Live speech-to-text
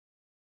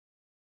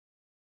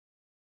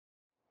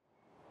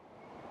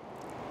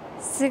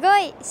すご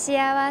い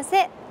幸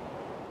せ。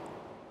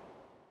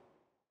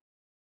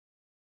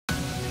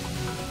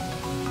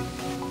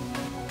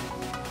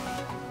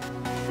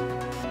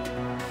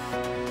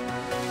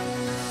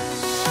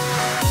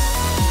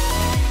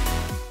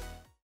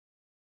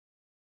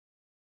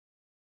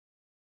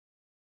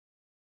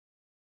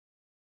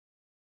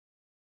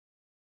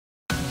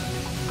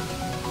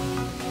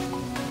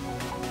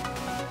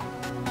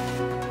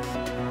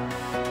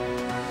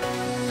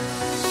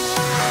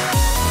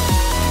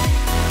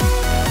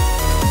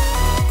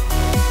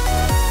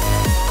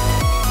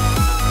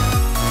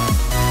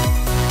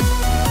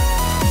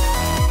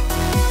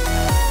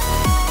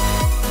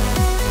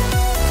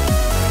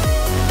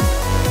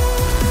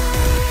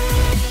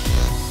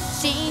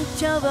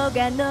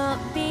が伸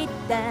び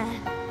た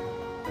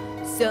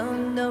そ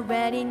の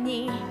割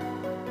に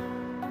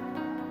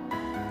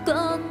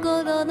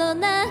心の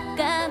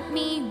中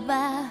身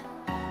は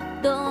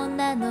どう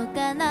なの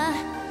かな。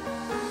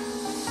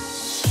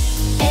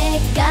笑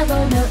顔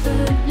の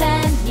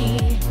裏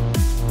に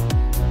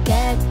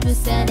隠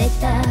され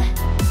た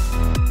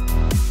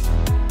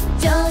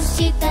女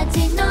子た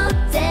ちの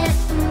全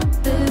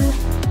部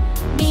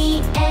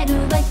見える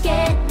わけ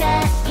な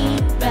い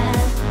わ、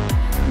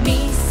見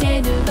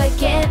せるわ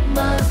けも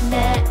な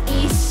い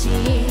し、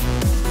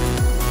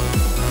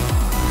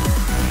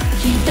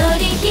一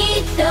人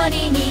一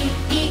人に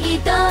いい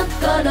と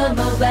ころも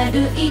悪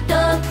いと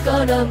こ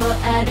ろも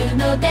ある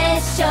ので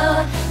しょう。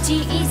小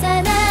さ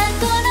な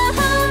頃褒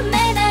め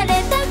られ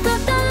たこ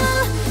と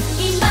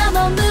今も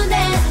胸の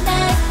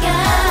中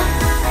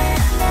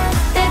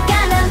宝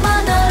物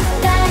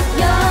だ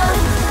よ。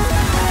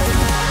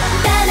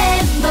誰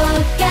も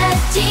が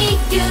自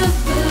由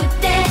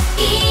でい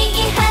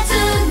いはず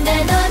な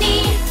のに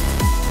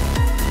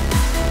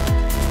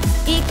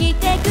生きて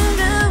くる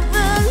ル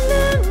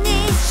ールに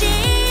縛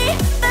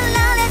ら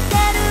れて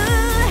る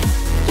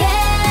け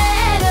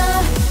ど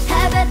羽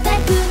ばた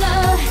くの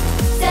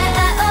さ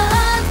あ大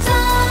空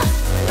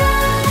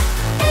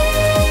へ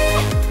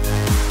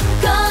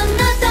この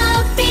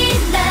扉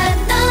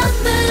の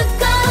向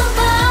こう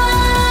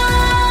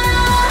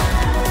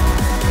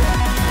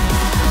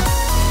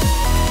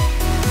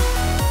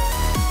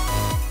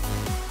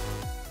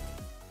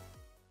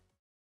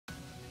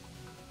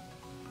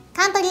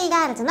カントリー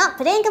ガールズの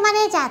プレイングマネ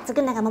ージャー嗣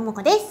永桃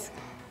子です。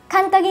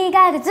カントリー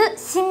ガールズ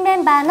新メ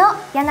ンバーの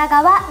柳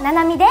川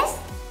七海です。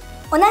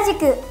同じ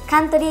く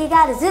カントリー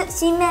ガールズ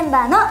新メン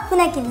バーの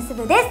船木結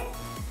です。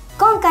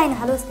今回の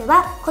ハロステ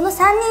はこの3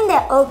人で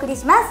お送り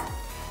します。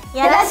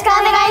よろしくお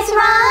願いし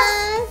ま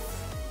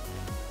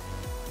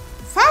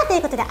す。さあ、とい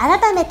うことで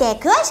改めて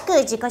詳しく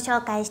自己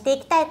紹介して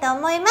いきたいと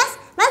思います。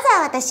まず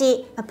は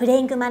私、プレ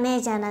イングマネ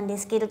ージャーなんで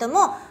すけれど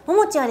も、も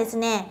もちはです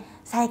ね、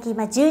最近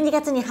12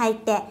月に入っ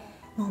て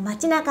もう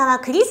街中は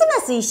クリスマ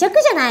ス一色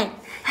じゃない、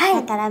はい、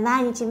だから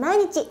毎日毎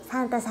日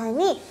サンタさん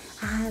に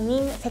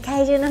みんな世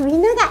界中のみ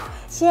んなが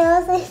幸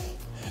せに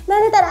な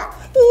れたらいい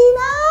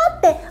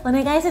なーって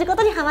お願いするこ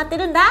とにハマって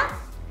るんだ。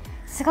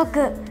すご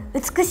く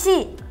美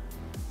しい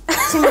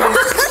趣味で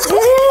す。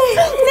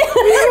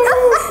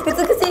美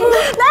しい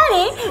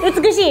何？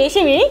美しい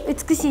趣味？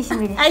美しい趣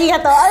味です。あり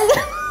がとう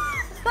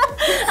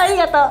あり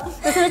がとう。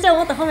娘ちゃんを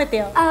もっと褒めて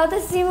よ。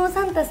私も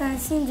サンタさん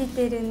信じ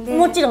てるんで。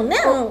もちろんね。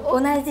同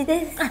じ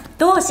です。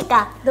同志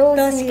か。同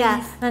志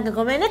か。なんか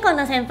ごめんね、こん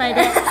な先輩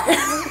で。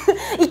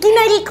いき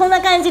なりこん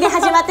な感じで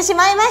始まってし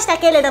まいました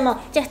けれども、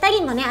じゃあ2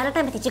人もね、改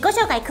めて自己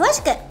紹介詳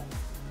しく。じゃ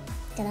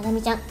あなな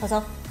みちゃんどうぞ。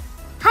はい。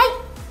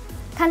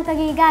カント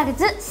リーガール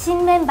ズ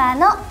新メンバー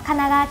の神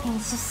奈川県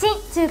出身、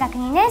中学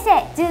2年生、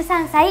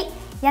13歳、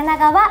柳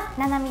川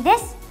七海で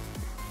す。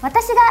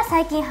私が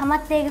最近ハマ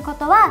っているこ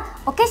とは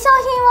お化粧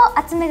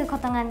品を集めるこ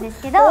となんです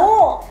け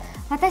ど、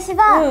私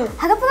は、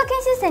ハロプロ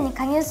研修生に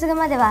加入する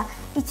までは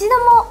一度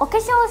もお化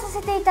粧をさ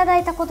せていただ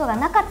いたことが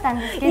なかったん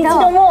ですけど、一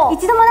度もなか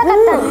っ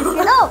たんです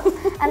けど、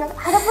ハロ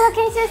プロ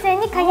研修生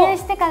に加入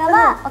してから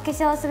はお化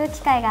粧をする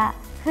機会が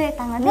増え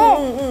たので、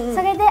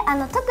それで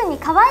特に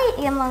可愛い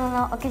入れ物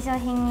のお化粧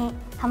品に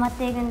ハマっ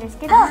ているんです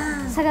けど、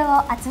それ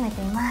を集め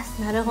ていま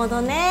す。なるほ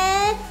ど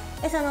ね。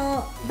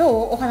ど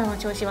う？お肌の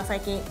調子は最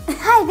近。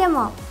はい、で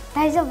も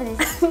大丈夫で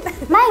す。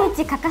毎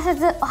日欠かさ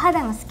ずお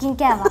肌のスキン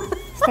ケアは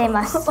してい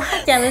ます。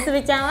じゃあ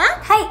娘ちゃんは？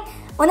はい、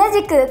同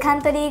じくカ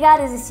ントリーガ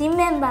ールズ新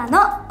メンバーの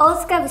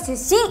大須賀部出身、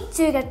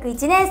中学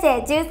1年生、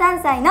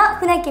13歳の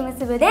船木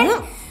結です。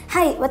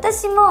はい、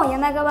私も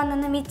柳川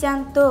七海ちゃ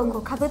んと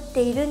かぶっ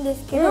ているんで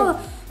すけど、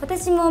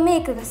私も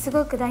メイクがす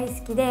ごく大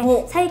好き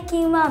で、最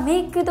近はメ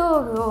イク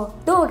動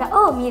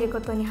画を見る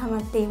ことにハマ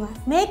っています。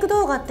メイク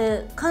動画っ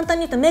て簡単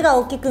に言うと目が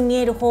大きく見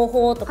える方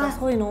法とか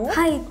そういうの？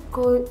はい、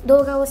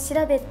動画を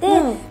調べて、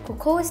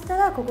こうした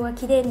らここが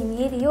綺麗に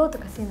見えるよと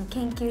かそういうのを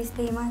研究し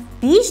ています。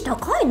美意識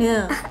高い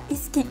ね。意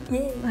識イエ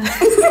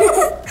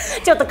ー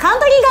イ。ちょっとカン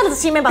トリーガール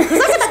ズ新メンバーふ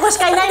ざけた子し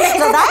かいないんだけ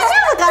ど大丈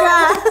夫か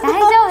な？大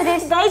丈夫で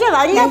す。大丈夫、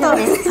ありがと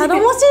う。頼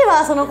もしい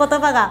わ、その言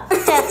葉が。じ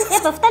ゃあや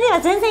っぱ2人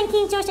は全然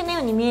緊張してない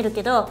ように見える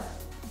けど、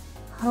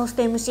ハロス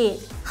テ MC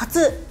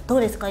初ど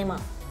うですか今？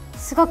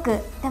すごく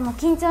でも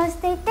緊張し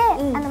ていて、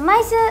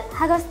毎週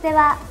ハロステ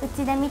はう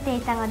ちで見て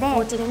いたので、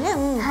お家でね、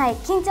はい、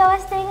緊張は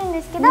しているん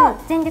ですけど、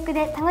全力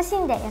で楽し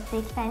んでやって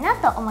いきたいな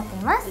と思ってい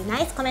ます。ナ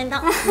イスコメント。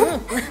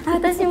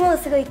私も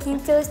すごい緊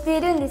張して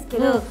いるんですけ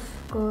ど、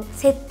こう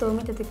セットを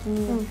見た時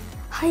に、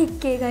背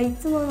景がい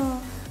つも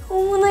の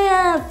本物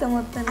やーって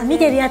思ったので、見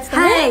てるやつと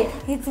ね、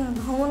いつも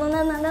の本物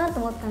なんだなと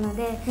思ったの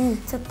で、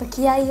ちょっと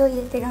気合を入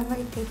れて頑張っ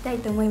ていきたい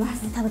と思いま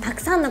す。多分たく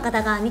さんの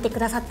方が見てく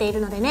ださってい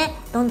るのでね、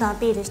どんどんア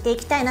ピールしてい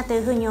きたいなとい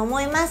うふうに思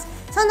います。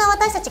そんな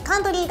私たちカ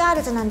ントリーガー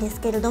ルズなんです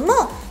けれども、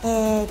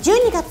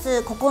12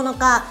月9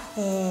日、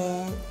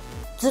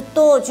ずっ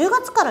と10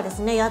月からです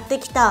ねやって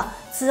きた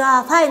ツ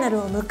アーファイナル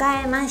を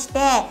迎えまし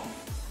て、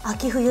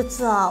秋冬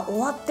ツアー終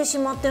わってし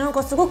まって、なん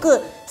かすごく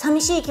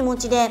寂しい気持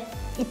ちで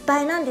いっ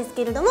ぱいなんです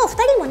けれども、2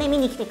人もね見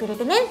に来てくれ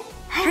てね、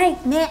はい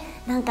ね、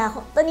なんか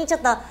本当にちょっ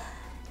と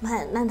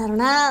なんだろう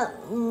な、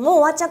もう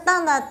終わっちゃった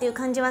んだっていう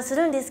感じはす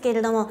るんですけ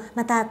れども、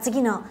また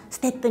次のス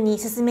テップに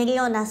進める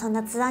ようなそん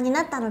なツアーに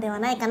なったのでは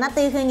ないかな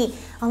というふうに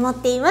思っ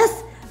ていま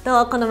す。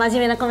どう、この真面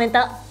目なコメント。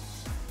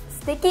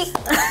素敵。と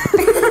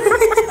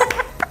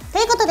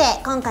いうことで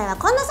今回は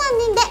こんな3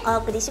人でお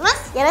送りしま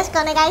す。よろしくお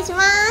願いし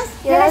ま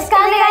す。よろしくお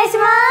願いし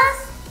ま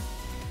す。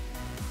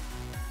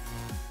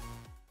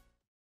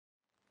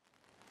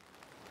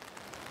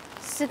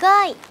すご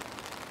い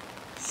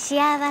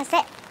幸せ。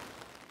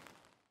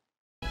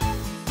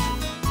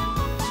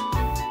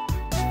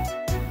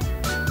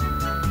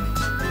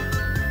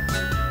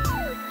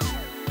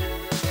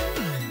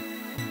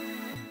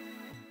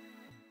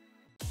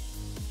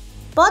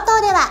冒頭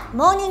では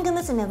モーニング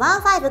娘。15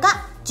が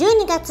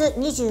12月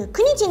29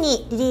日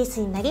にリリー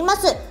スになりま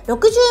す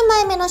60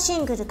枚目のシ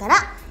ングルから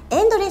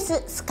エンドレ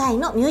ススカイ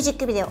のミュージッ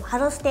クビデオハ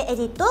ロステエ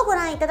ディットをご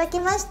覧いただ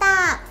きました。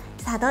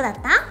さあどうだっ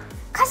た？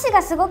歌詞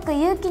がすごく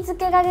勇気づ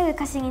けられる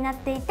歌詞になっ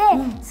ていて、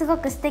すご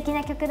く素敵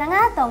な曲だ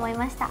なと思い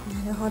ました。な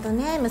るほど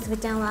ね、むすべ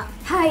ちゃんは。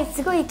はい、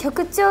すごい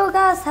曲調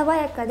が爽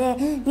やかで、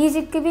ミュージ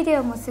ックビデ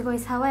オもすごい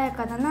爽や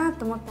かだな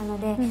と思った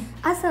ので、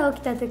朝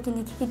起きた時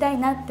に聴きたい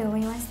なって思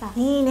いました。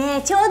いい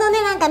ね、ちょうど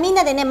ねなんかみん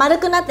なでね丸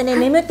くなってね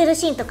眠ってる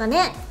シーンとか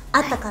ね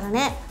あったから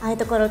ね、ああいう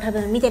ところ多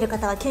分見てる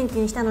方はキュンキ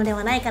ュンしたので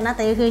はないかな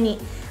というふうに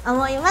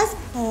思います。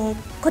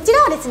こち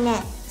らはですね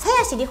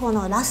鞘師里穂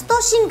のラスト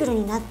シングル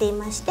になってい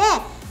まして、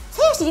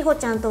鞘師里穂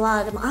ちゃんと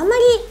はでもあんま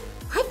り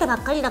入ったば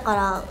っかりだか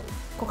ら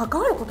こう関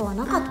わることは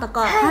なかった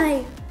か。は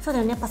い、そうだ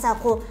よね。やっぱさ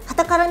こう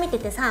傍から見て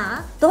て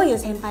さ、どういう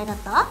先輩だっ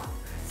た？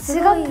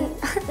すごい。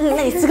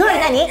何すごい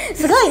何？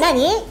すごい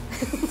何？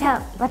じゃ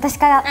あ私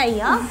から。いい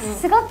よ。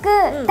すごく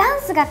ダ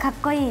ンスがかっ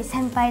こいい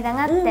先輩だ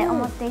なって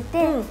思ってい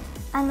て、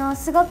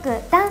すごく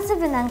ダンス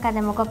部なんか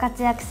でもご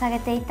活躍され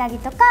ていたり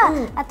とか、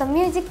あと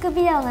ミュージック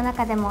ビデオの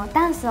中でも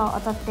ダンスを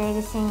踊ってい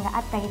るシーンが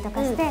あったりと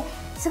かして、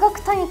すご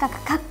くとにか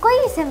くかっこ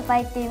いい先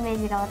輩っていうイメ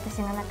ージが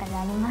私の中で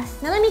ありま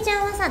す。ななみち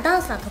ゃんはさダ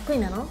ンスは得意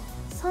なの？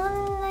そん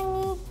な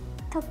に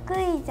得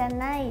意じゃ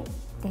ない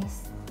で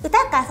す。歌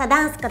かさ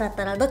ダンスかだっ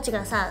たらどっち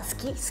がさ好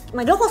き？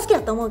まあ両方好き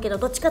だと思うけど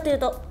どっちかという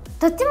と。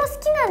どっちも好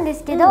きなんで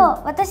すけど、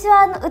私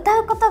は歌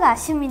うことが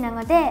趣味な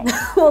ので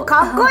もう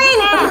かっこいいね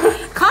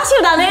歌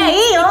手だねい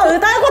いよ歌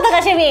うことが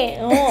趣味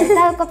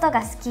歌うこと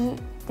が好き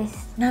で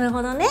す。なる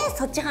ほどね、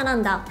そっち派な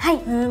んだ。はい。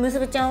むす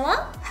ぶちゃん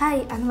は？は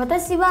い、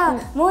私は、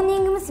モーニ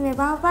ング娘。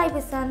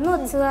15さんの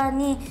ツアー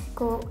に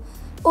こう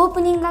オープ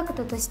ニングアク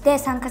トとして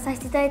参加さ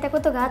せていただいたこ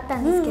とがあった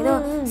んですけ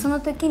ど、その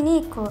時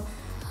にこう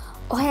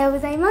おはようご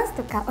ざいます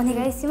とかお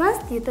願いします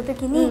って言った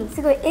時に、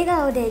すごい笑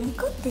顔でニ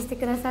コってして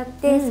くださっ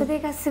て、それ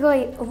がすご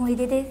い思い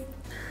出です。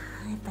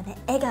やっぱね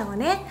笑顔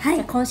ね、じゃあ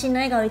渾身の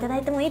笑顔いただ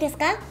いてもいいです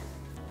か？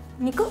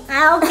ニコ。オッケー、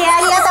ありがとうご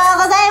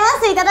ざいま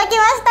すいただき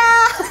まし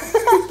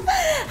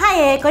た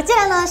はい、こち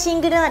らのシン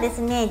グルはで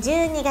すね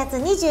12月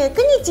29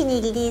日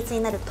にリリース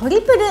になるト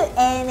リプル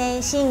A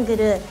面シング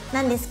ル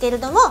なんですけれ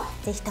ども、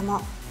ぜひと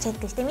もチェッ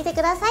クしてみてく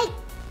ださい。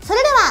そ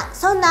れでは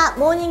そんな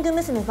モーニング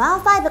娘。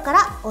15か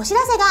らお知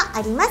らせが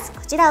あります。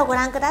こちらをご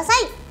覧ください。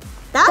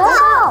どうぞ。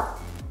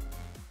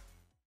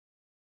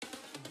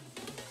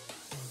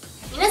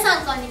皆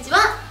さんこんにちは、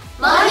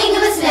モーニング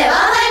娘。15です。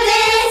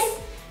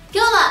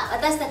今日は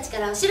私たちか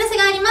らお知らせ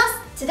がありま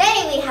す。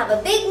 Today we have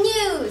a big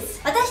news。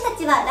 私た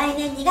ちは来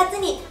年2月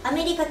にア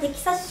メリカテキ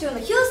サス州の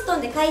ヒュースト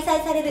ンで開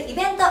催されるイ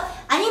ベントア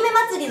ニメ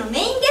祭りのメ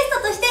インゲス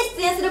トとして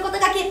出演すること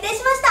が決定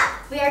しました。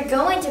 We are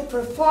going to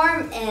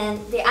perform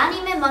in the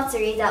anime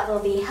matsuri that will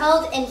be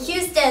held in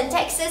Houston,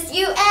 Texas,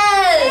 US!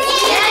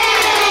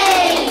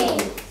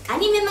 ア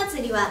ニメ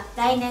祭りは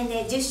来年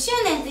で10周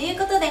年という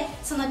ことで、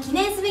その記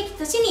念すべき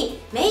年に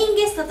メイン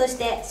ゲストとし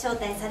て招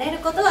待される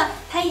ことは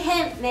大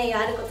変名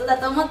誉あることだ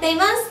と思ってい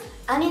ます。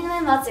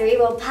Anime Matsuri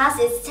will pass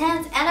its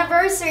 10th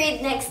anniversary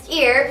next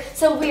year,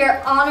 so we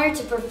are honored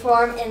to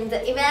perform in the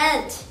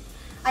event.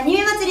 アニ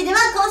メ祭りでは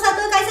コンサー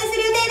トを開催す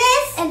る予定で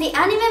す。 In the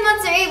Anime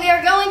Matsuri, we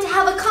are going to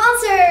have a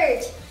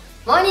concert!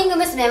 モーニング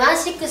娘。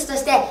16と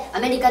してア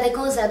メリカで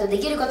コンサートで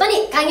きること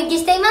に感激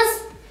していま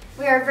す。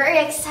We are very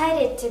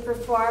excited to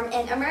perform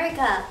in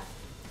America.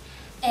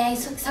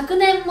 昨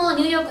年も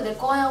ニューヨークで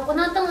公演を行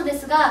ったので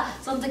すが、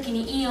その時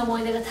にいい思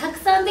い出がたく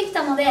さんでき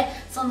たので、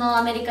その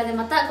アメリカで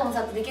またコンサ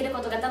ートできる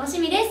ことが楽し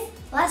みで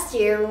す。 Last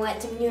year, we went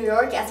to New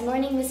York as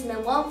Morning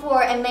Musume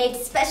 14 and made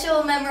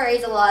special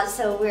memories a lot,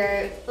 so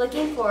we're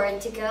looking forward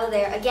to go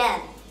there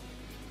again.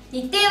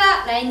 日程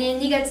は来年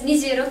2月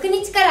26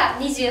日から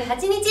28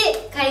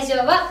日、会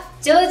場は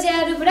ジョージ・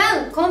R・ブ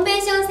ラウンコンベ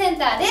ンションセン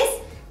ターです。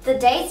 The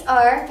dates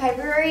are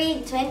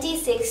February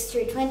 26th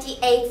through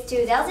 28th,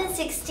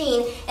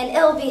 2016, and it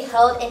will be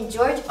held in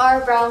George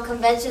R. Brown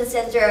Convention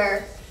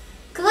Center.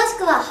 詳し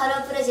くはハロ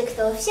ープロジェク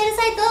トオフィシャル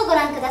サイトをご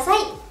覧ください。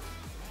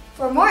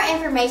 For more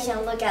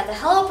information, look at the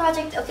Hello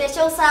Project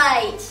official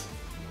site.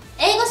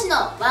 英語詞の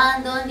ワ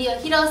ンドオンリーを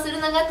披露す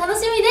るのが楽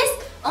しみです。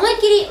思いっ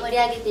きり盛り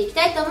上げていき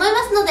たいと思い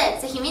ますので、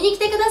ぜひ見に来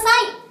てくださ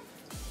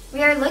い。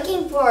 We are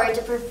looking forward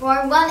to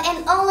perform one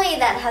and only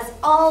that has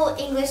all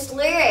English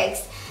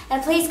lyrics.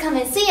 And please come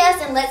and see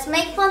us and let's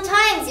make fun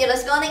times. よろ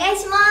しくお願い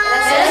しま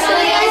す。よろしくお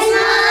願いしま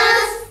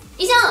す。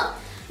以上、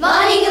モ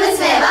ーニング娘。15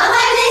でし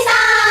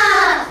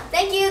た。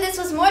 Thank you.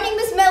 This was Morning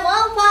Musume 15. バ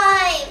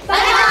イバイ。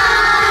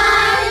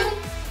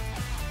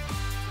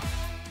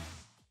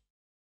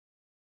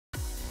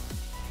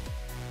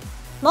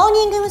モー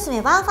ニング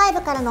娘。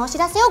15からのお知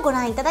らせをご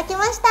覧いただき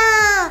ました。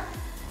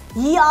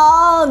いや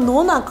ー、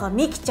野中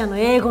美希ちゃんの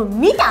英語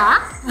見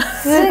た？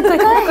すっごい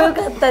かっこよ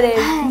かったで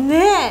す。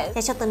ね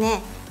え、ちょっと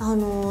ね、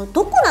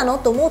どこなの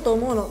と思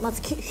うの。ま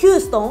ずヒュー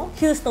ス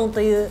トン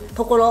という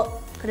とこ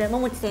ろ、これ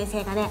桃地先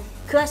生がね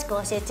詳しく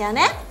教えちゃう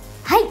ね。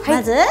はい、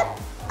まず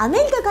アメ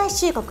リカ合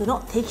衆国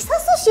のテキサ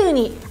ス州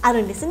にあ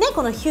るんですね、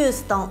このヒュー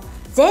ストン。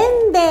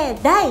全米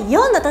第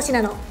4の都市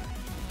なの。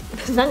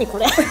何こ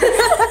れ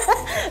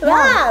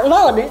ワ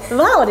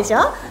オでし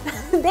ょ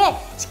で、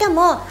しか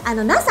も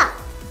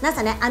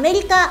NASA ね、アメ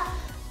リカ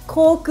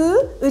航空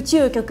宇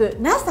宙局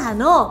NASA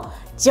の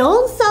ジョ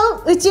ンソ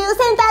ン宇宙セン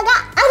ターが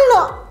あ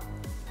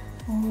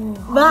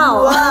るの。ワ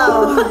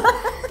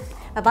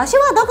オ場所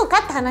はどこ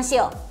かって話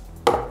よ。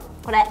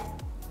これ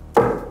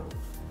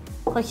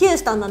ヒュー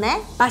ストンのね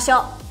場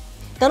所、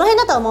どの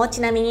辺だと思う？ち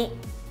なみに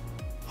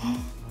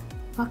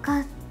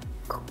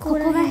ここ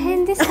ら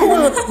辺ですか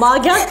ね。真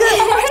逆。2人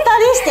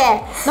し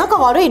て仲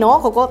悪いの？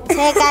ここ。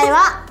正解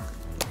は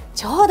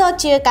ちょうど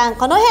中間、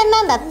この辺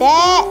なんだって。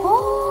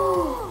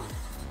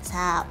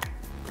さあ、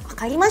わ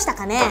かりました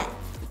かね？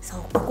そ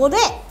う、ここで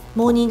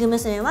モーニング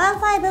娘。15は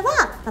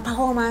パ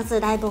フォーマンス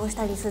ライブをし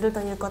たりする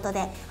ということ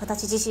で、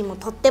私自身も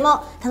とって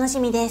も楽し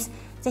みです。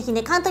ぜひ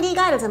ね、カントリー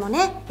ガールズも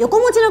ね横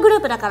持ちのグル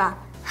ープだから、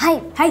は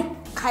い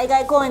海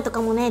外公演と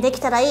かもねで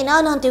きたらいい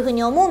ななんていうふう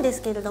に思うんで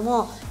すけれど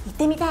も、行っ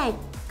てみたい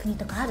国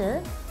とかあ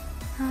る？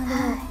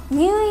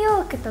ニューヨ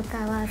ークとか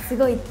はす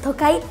ごい都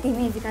会ってイ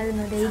メージがある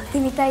ので行って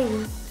みたいで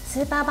す。ス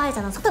ーパーバイ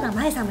ザーの外田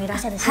舞さんもいらっ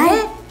しゃるしね、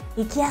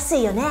行きやす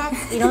いよね、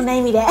いろんな意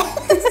味で。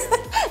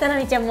なな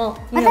みちゃんも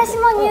私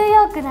もニュー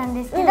ヨークなん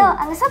ですけど、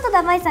外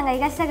田舞さんがい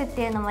らっしゃるっ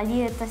ていうのも理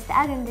由として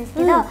あるんですけ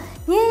ど、ニューヨ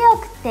ー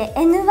クって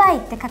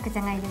NY って書くじ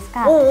ゃないです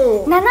か。七海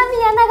柳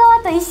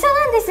川と一緒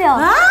なんですよ。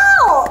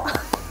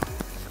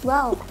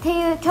わおって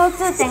いう共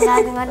通点があ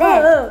るので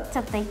ち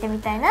ょっと行ってみ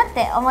たいなっ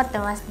て思って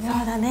ますね。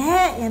そうだ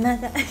ね、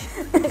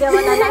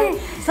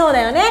そう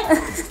だよね。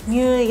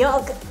ニューヨー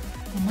ク、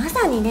ま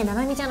さにね、な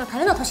なみちゃんのた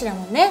めの都市だ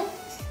もんね。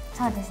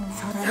そうですね。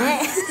そうだ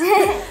ね。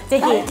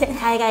ぜひ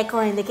海外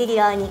公演できる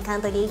ようにカ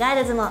ントリーガー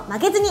ルズも負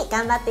けずに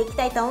頑張っていき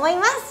たいと思い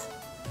ます。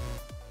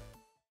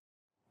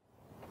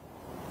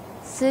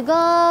すご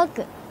ー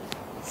く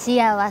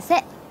幸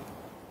せ。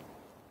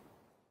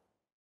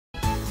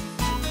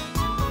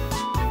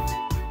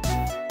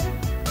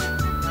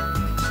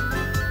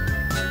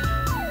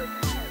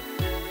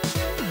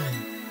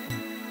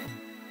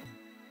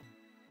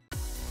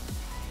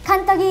カ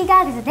ントリー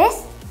ガールズで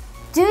す。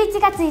11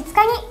月5日に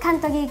カ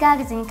ントリーガー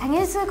ルズに加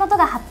入すること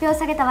が発表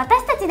された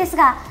私たちです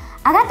が、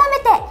改めて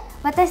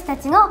私た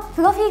ちの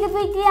プロフィール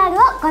VTR を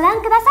ご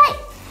覧くださ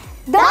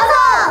い。どうぞ。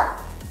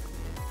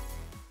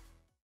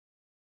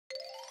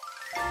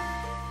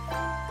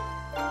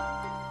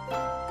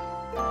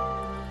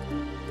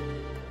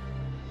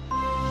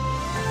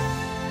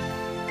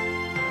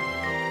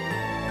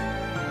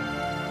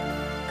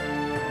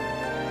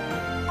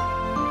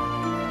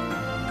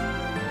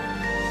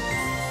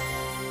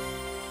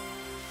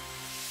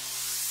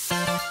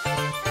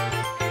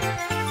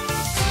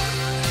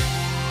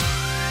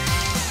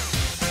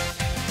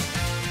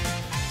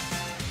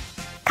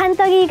カン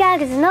トリーガー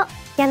ルズの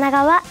柳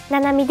川な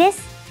なみで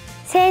す。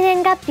生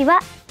年月日は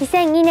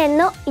2002年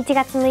の1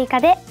月6日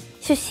で、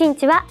出身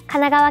地は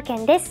神奈川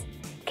県です。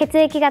血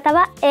液型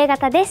は A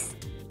型です。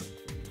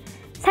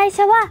最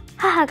初は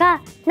母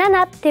がナ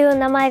ナっていう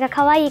名前が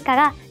可愛いか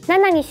らナ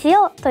ナにし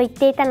ようと言っ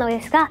ていたの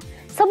ですが、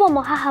祖母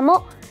も母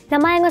も名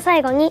前の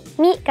最後に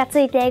ミがつ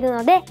いている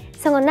ので、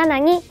そのナナ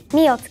に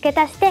ミを付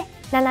け足して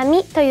ナナ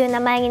ミという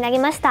名前になり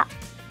ました。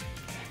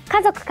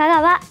家族か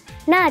らは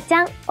なあち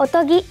ゃん、お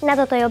とぎな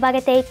どと呼ば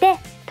れていて、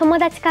友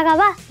達から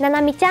はな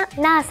なみちゃ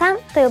ん、なあさん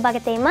と呼ば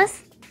れていま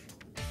す。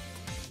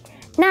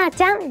なあ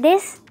ちゃんで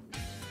す。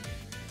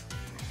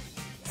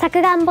さ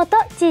くらんぼと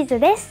チーズ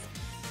です。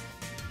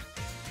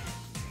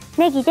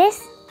ネギで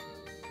す。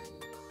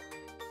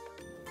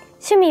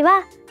趣味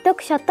は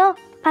読書と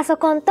パソ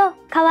コンと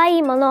可愛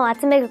いものを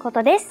集めるこ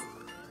とです。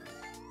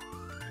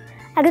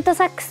アルト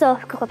サックスを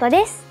吹くこと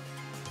です。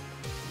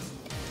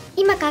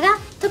今から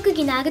特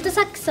技のアルト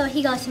サックスを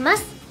披露しま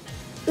す。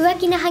浮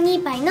気なハニ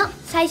ーパイの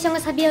最初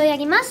のサビをや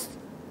ります。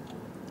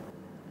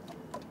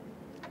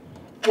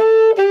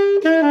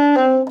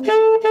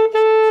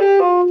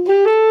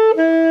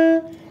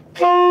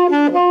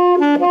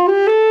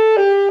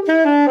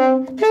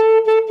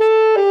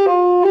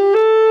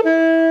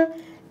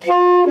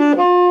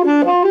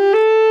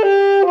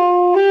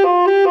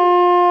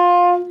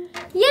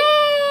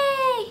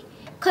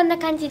こんな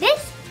感じで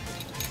す。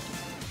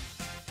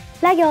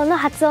ラ行の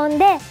発音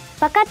で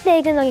分かって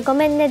いるのにご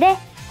めんねで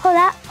ほ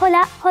らほ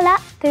らほら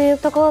という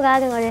ところがあ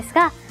るのです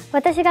が、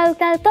私が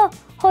歌うと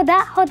ほ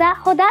だほだ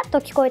ほだと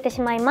聞こえてし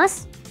まいま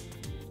す。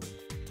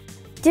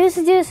ジュ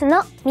ース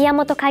の宮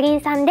本かり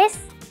んさんで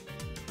す。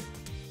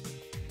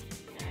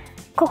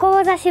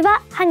志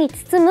は歯に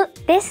包む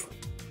です。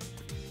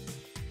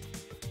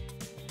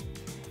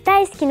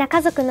大好きな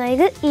家族のい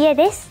る家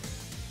です。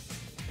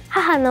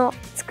母の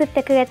作っ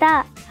てくれ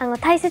た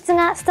大切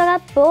なストラ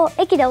ップを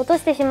駅で落と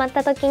してしまっ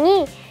た時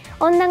に、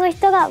女の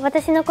人が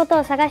私のこと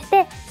を探し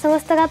てその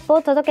ストラップ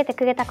を届けて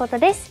くれたこと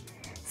です。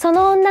そ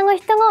の女の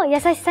人の優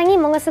しさに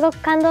ものすごく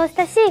感動し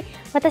たし、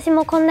私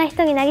もこんな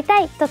人になりた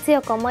いと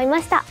強く思い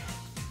ました。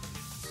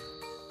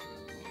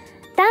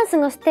ダンス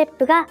のステッ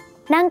プが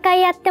何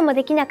回やっても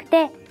できなく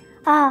て、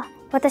ああ、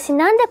私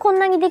なんでこん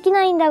なにでき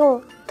ないんだ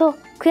ろうと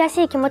悔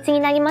しい気持ちに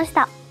なりまし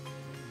た。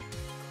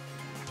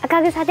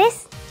赤草で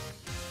す。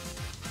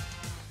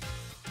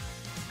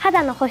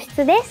肌の保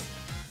湿です。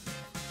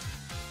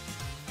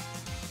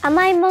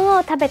甘いもの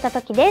を食べた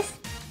時です。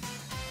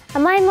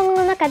甘いもの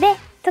の中で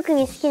特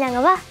に好きな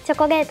のはチョ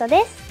コレート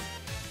です。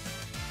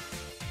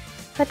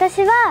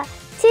私は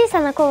小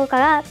さな頃か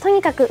らと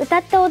にかく歌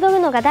って踊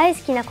るのが大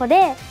好きな子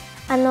で、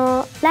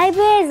ライ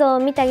ブ映像を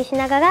見たりし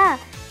ながら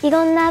い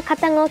ろんな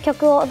方の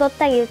曲を踊っ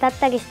たり歌っ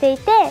たりしてい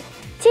て、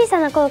小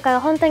さな頃か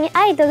ら本当に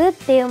アイドルっ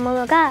ていうも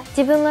のが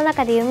自分の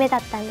中で夢だ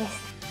ったんで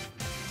す。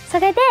そ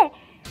れで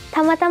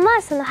たまた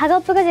まそのハロ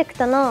ープロジェク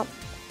トの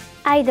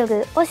アイド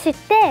ルを知っ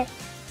て、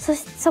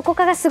そこ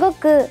からすご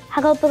くハ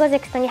ロープロジェ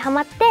クトにハ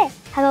マって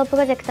ハロープ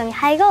ロジェクトに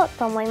入ろう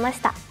と思いま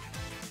した。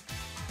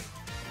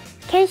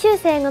研修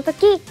生の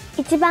時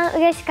一番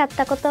嬉しかっ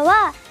たこと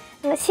は、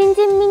新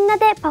人みんな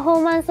でパフォ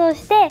ーマンスを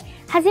して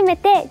初め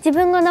て自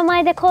分の名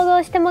前でコール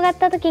をしてもらっ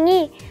た時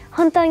に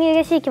本当に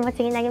嬉しい気持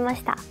ちになりま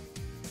した。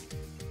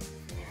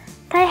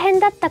大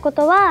変だったこ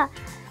とは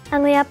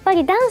やっぱ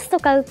りダンスと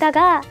か歌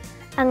が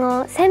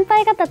先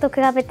輩方と比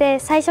べて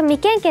最初未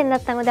経験だ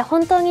ったので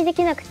本当にで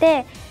きなく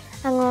て、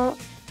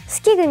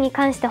スキルに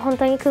関して本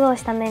当に苦労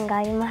した面が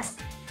あります。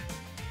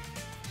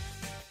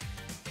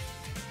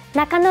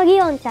中野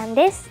りおんちゃん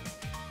です。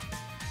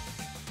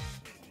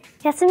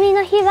休み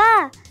の日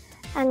は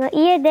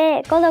家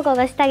でゴロゴ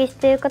ロしたりし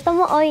ていること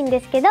も多いんで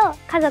すけど、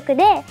家族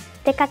で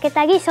出かけ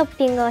たりショッ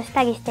ピングをし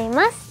たりしてい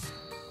ます。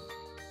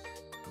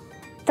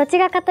どち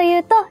らかとい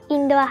うとイ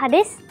ンドア派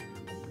です。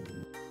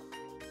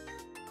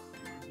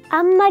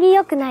あんまり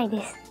良くない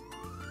です。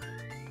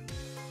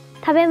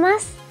食べま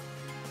す。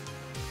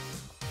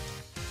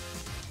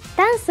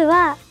ダンス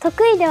は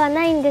得意では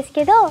ないんです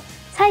けど、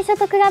最初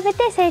と比べ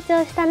て成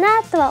長した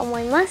なとは思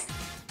います。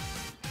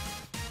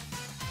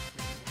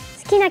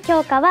好きな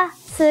教科は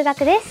数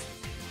学です。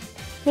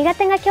苦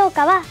手な教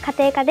科は家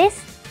庭科で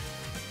す。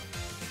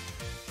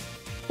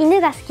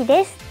犬が好き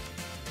です。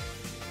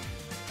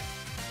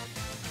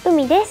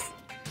海です。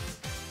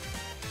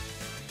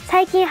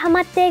最近ハ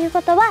マっている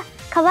ことは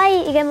可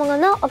愛い入れ物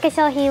のお化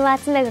粧品を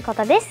集めるこ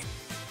とです。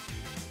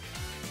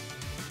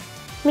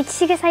道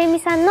重さゆみ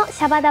さんのシ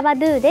ャバダバ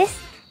ドゥです。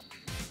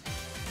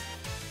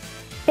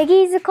ベギ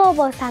ーズ工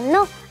房さん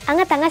のあ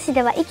なたなし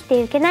では生き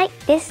ていけない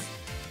です。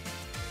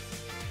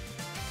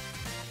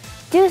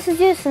ジュ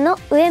ースの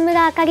上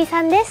村あかり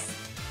さんです。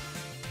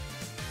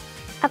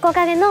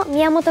憧れの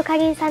宮本か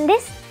りんさんで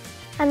す。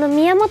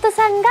宮本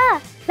さんが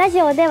ラ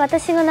ジオで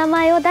私の名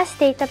前を出し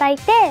ていただい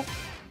て、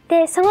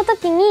でその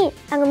時に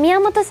宮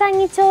本さん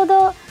にちょう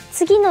ど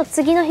次の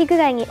日ぐ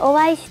らいにお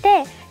会いし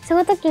て、そ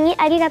の時に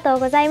ありがとう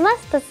ございま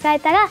すと伝え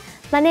たら、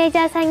マネージ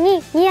ャーさん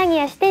にニヤニ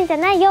ヤしてんじゃ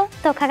ないよ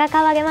とから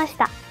かわれまし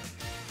た。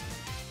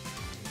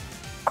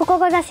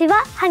志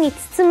は歯に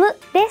包む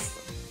です。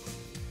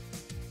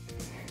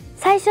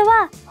最初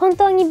は本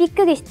当にびっ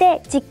くりし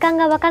て実感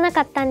が湧かな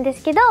かったんで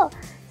すけど、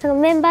その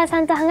メンバーさ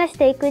んと話し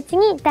ていくうち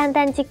にだん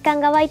だん実感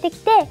が湧いてき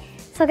て、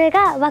それ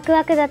がワク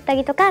ワクだった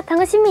りとか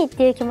楽しみっ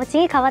ていう気持ち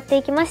に変わって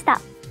いきまし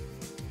た。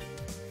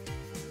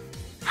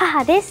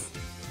母です。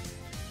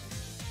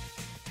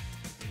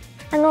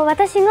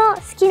私の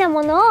好きな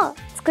ものを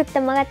作って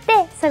もらって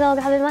それを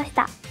食べまし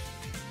た。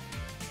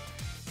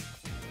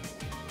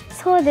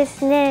そうで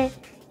すね、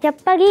やっ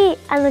ぱり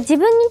自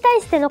分に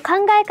対しての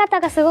考え方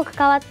がすごく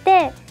変わっ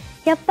て、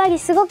やっぱり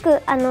すご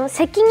く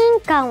責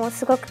任感を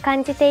すごく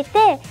感じてい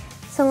て、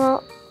そ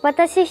の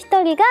私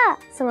一人が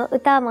その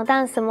歌も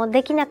ダンスも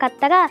できなかっ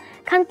たら、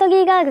カント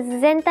リーガールズ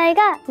全体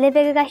がレ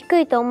ベルが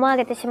低いと思わ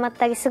れてしまっ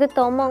たりする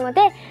と思うの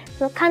で、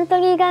そのカント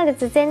リーガール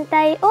ズ全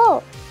体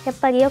をやっ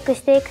ぱり良く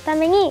していくた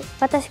めに、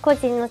私個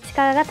人の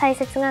力が大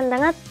切なんだ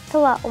な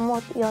とは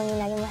思うように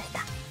なりまし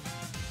た。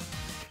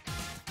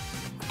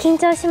緊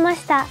張しま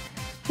した。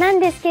な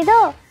んですけど、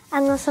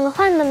その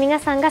ファンの皆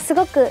さんがす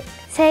ごく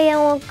声援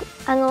を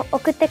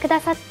送ってくだ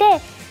さって、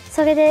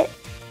それで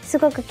す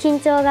ごく緊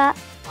張が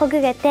ほ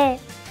ぐれて、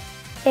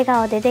笑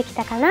顔ででき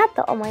たかな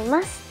と思い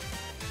ます。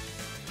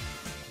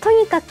と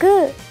にか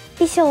く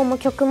衣装も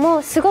曲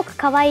もすごく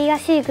可愛ら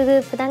しいグル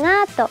ープだ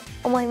なと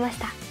思いまし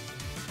た。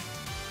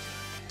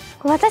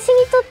私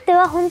にとって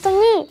は本当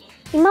に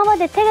今ま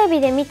でテレビ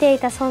で見てい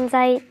た存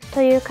在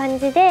という感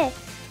じで、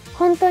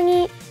本当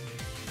に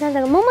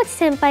ももち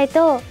先輩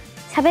と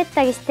喋っ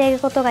たりしている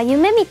ことが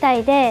夢みた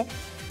いで、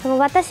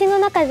私の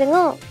中で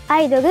の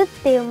アイドルっ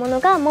ていうもの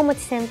がもも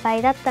ち先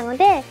輩だったの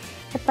で、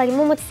やっぱり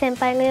ももち先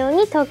輩のよう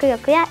にトーク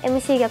力や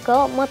MC 力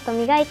をもっと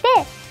磨いて、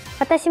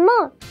私も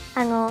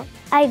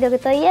アイドル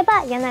といえ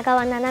ば柳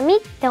川ななみっ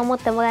て思っ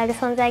てもらえる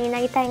存在にな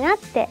りたいなっ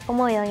て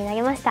思うようにな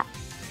りました。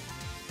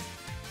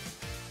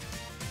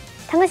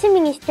楽し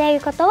みにしてい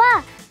ることは、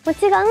も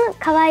ちろん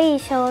可愛い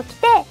衣装を着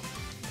て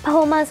パフ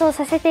ォーマンスを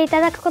させていた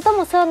だくこと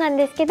もそうなん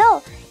ですけど、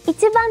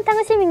一番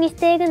楽しみにし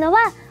ているの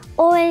は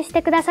応援し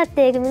てくださっ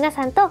ている皆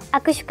さんと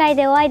握手会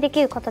でお会いで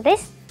きることで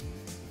す。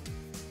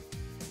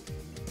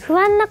不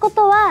安なこ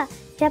とは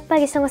やっぱ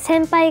りその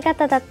先輩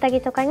方だった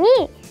りとかに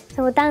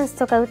そのダンス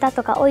とか歌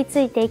とか追いつ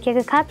いていけ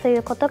るかとい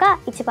うことが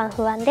一番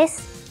不安で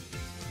す。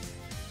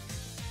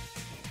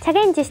チャ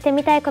レンジして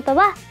みたいこと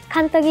は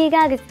カントリーガ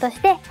ールズと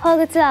してホー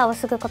ルツアーを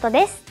すること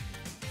です。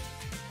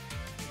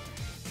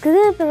グ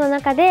ループの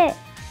中で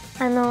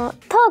トー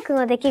ク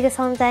のできる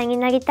存在に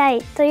なりた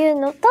いという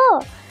のと、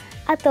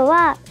あと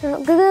はその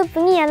グルー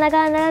プに柳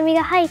川ななみ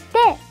が入っ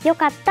てよ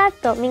かった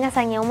と皆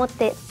さんに思っ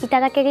てい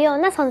ただけるよう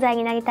な存在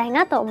になりたい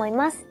なと思い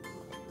ます。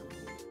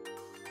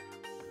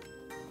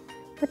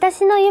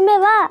私の夢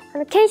は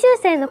研修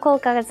生の頃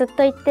からずっ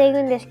と言ってい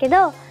るんですけ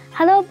ど、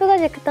ハロープロ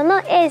ジェクトの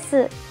エー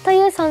スとい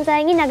う存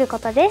在になるこ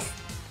とです。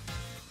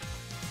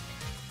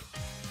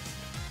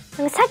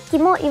さっき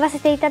も言わせ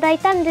ていただい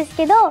たんです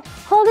けど、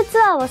ホール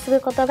ツアーをする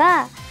こと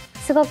が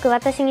すごく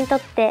私にとっ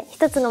て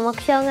一つの目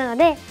標なの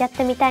でやっ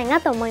てみたい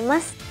なと思い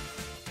ます。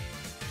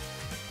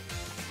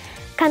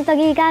カント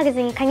リーガール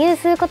ズに加入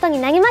することに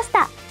なりまし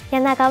た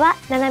柳川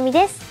ななみ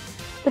です。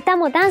歌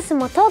もダンス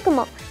もトーク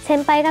も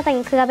先輩方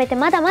に比べて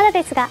まだまだ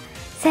ですが、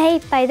精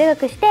一杯努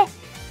力して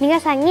皆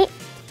さんに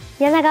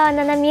柳川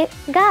ななみ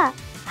が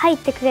入っ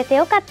てくれて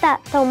よかった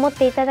と思っ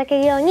ていただけ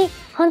るように、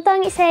本当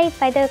に精一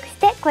杯努力し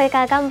てこれか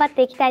ら頑張っ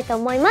ていきたいと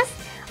思いま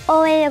す。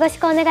応援よろし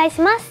くお願い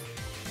します。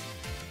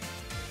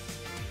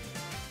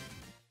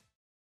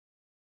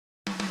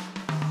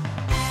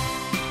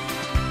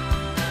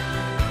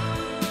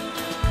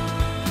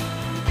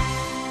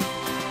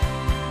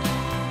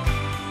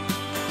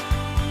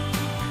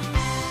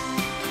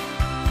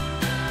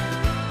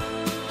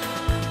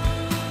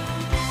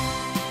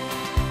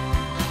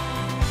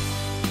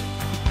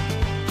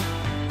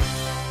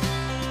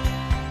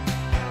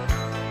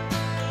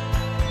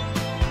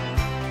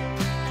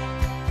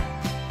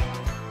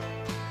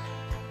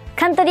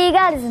カントリー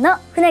ガールズの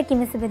船木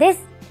結です。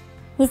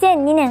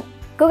2002年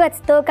5月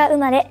10日生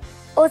まれ、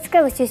大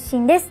塚府出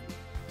身です。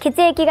血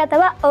液型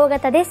は O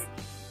型です。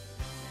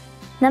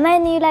名前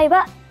の由来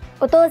は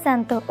お父さ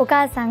んとお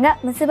母さんが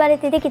結ばれ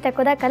てできた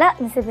子だから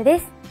結ぶで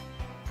す。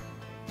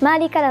周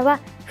りからは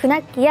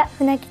船木や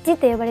船吉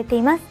と呼ばれて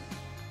います。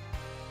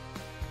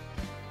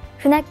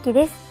船木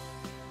です。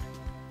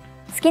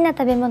好きな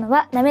食べ物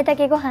はなめた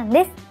けご飯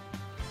です。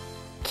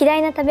嫌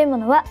いな食べ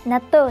物は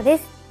納豆で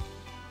す。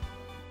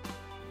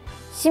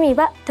趣味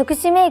は特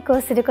殊メイクを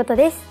すること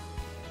です。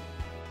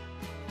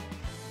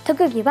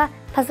特技は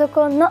パソ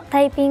コンの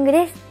タイピング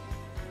です。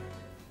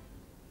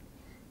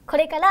こ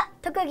れから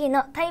特技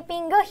のタイピ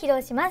ングを披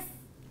露します。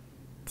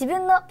自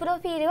分のプロフ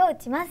ィールを打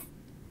ちます。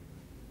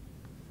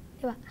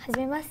では始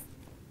めます。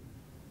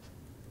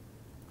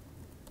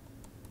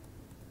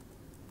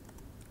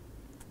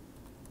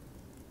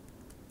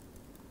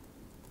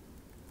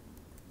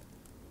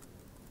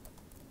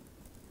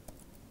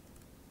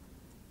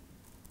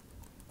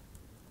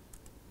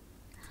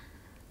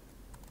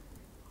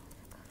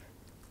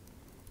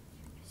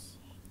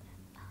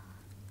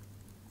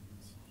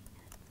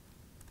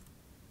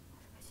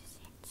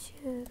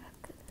中学1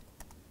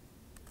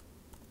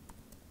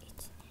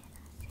年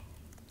生、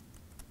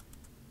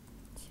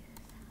13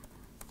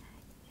歳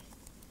で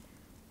す。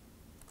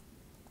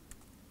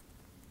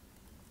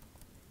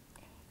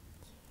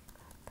液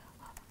型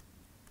は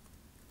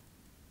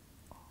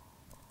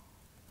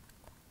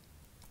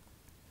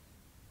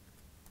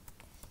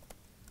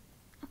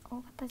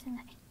O型じゃ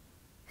ない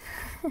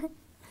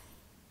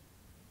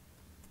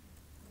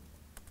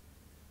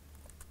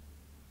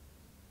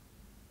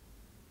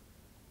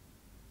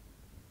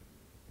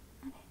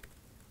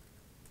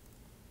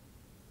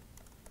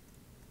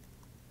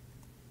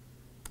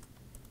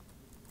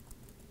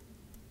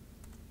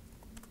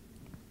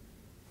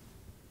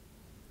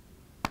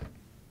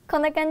こ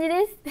んな感じで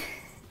す。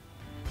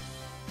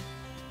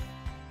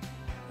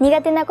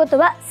苦手なこと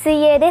は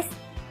水泳です。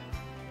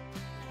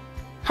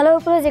ハロ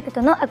ープロジェク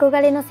トの憧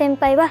れの先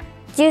輩は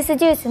ジュ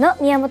ースの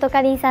宮本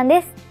かりんさん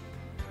です。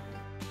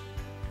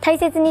大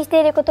切にして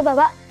いる言葉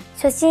は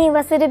初心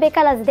忘るべ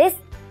からずです。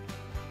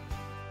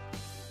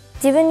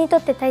自分にと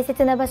って大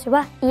切な場所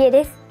は家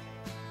です。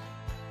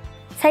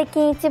最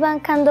近一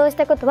番感動し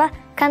たことは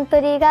カント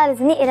リーガール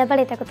ズに選ば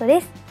れたことで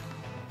す。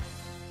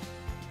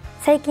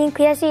最近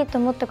悔しいと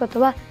思ったこと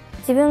は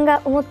自分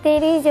が思ってい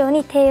る以上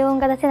に低音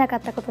が出せなか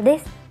ったことで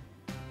す。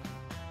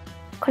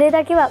これ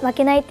だけは負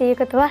けないという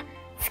ことは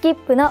スキッ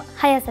プの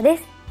速さで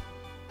す。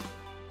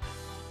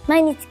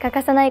毎日欠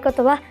かさないこ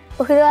とは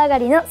お風呂上が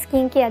りのス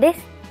キンケアです。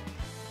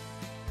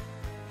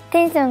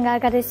テンションが上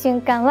がる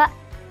瞬間は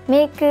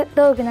メイク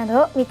道具な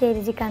どを見てい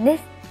る時間で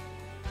す。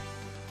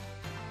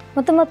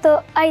もとも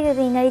とアイド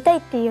ルになりたい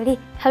っていうより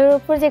ハロー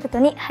プロジェクト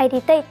に入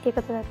りたいっていう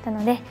ことだった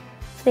ので、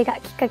それが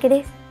きっかけ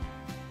です。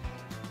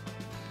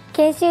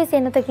研修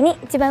生の時に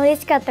一番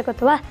嬉しかったこ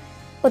とは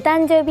お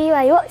誕生日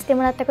祝いをして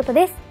もらったこと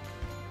です。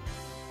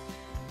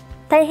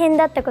大変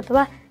だったこと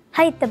は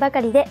入ったば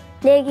かりで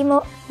礼儀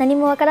も何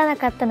もわからな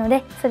かったの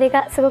で、それ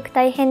がすごく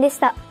大変でし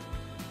た。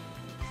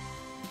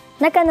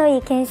仲のい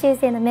い研修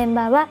生のメン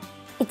バーは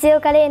市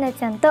岡玲奈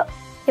ちゃんと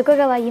横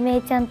川ゆめ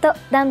いちゃんと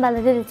段原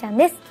ルルちゃん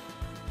です。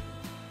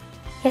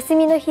休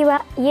みの日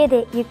は家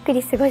でゆっく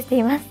り過ごして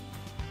います。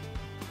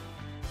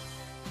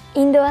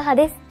インドア派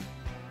です。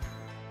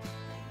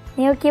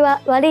寝起き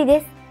は悪い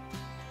です。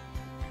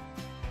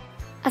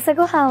朝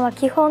ごはんは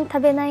基本食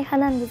べない派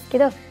なんですけ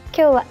ど、今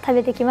日は食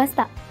べてきまし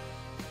た。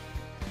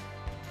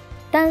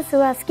ダンス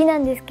は好きな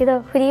んですけ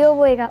ど、振り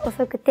覚えが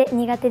遅くて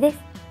苦手です。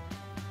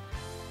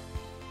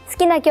好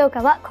きな教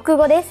科は国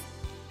語です。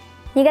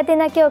苦手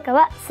な教科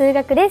は数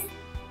学です。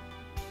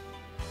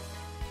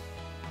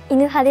犬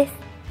派です。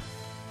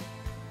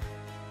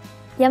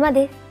山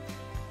です。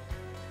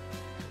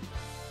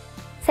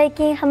最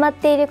近ハマっ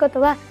ていること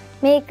は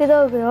メイク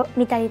道具を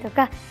見たりと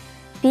か、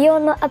美容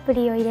のアプ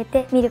リを入れ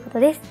て見ること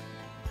です。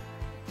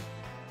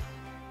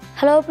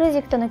ハロープロジ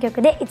ェクトの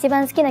曲で一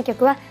番好きな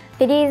曲は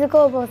ベリーズ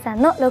工房さ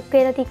んのロック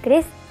エロティック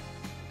です。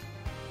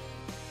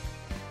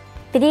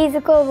ベリー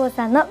ズ工房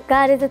さんの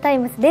ガールズタイ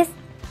ムスです。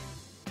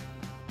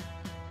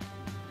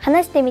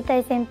話してみた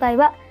い先輩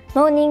は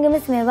モーニング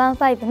娘。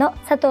15の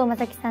佐藤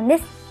正樹さんで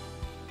す。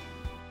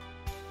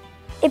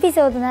エピ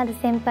ソードのある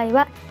先輩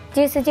は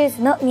ジュー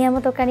スの宮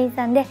本かりん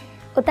さんで、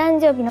お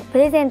誕生日のプ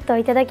レゼントを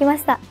いただきま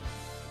した。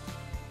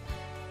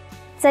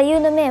座右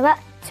の銘は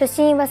初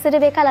心忘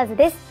るべからず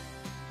です。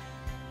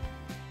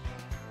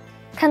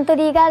カント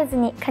リーガールズ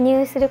に加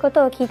入するこ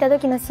とを聞いた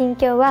時の心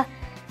境は、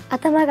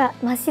頭が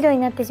真っ白に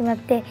なってしまっ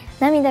て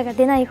涙が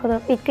出ないほど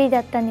びっくりだ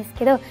ったんです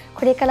けど、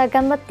これから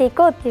頑張ってい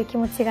こうっていう気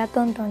持ちが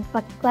どんどん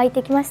湧い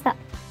てきました。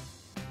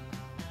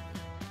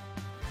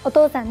お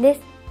父さんで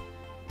す。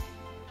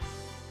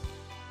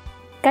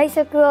外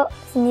食を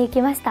しに行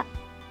きました。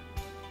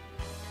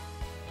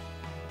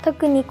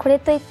特にこれ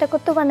といったこ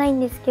とはないん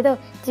ですけど、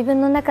自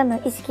分の中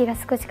の意識が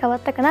少し変わっ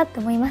たかな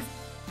と思います。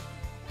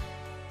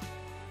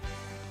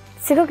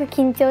すごく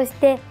緊張し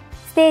て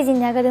ステージに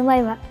上がる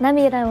前は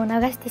涙を流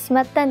してし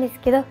まったんです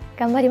けど、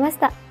頑張りまし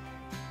た。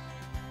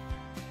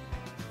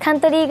カン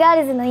トリーガ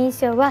ールズの印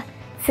象は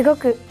すご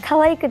く可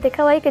愛くて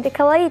可愛くて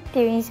可愛いっ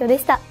ていう印象で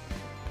した。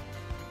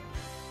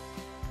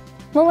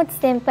桃地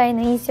先輩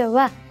の印象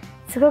は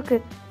すご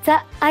く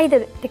ザ・アイド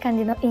ルって感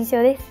じの印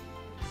象です。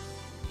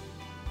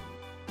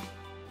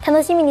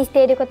楽しみにし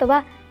ていること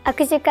は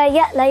握手会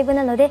やライブ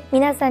などで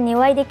皆さんに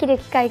お会いできる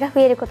機会が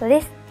増えること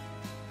です。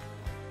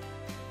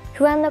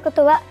不安なこ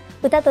とは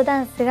歌と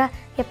ダンスが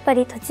やっぱ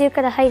り途中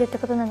から入るって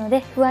ことなので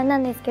不安な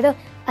んですけど、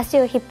足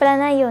を引っ張ら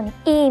ないように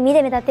いい意味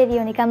で目立てる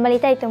ように頑張り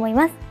たいと思い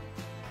ます。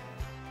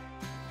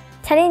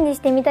チャレンジ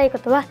してみたいこ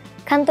とは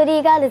カントリ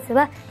ーガールズ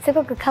はす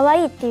ごく可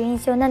愛いっていう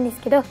印象なんです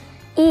けど、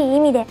いい意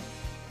味で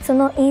そ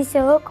の印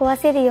象を壊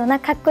せるような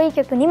かっこいい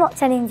曲にも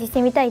チャレンジし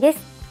てみたいで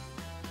す。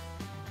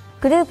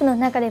グループの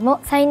中でも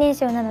最年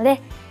少なの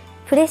で、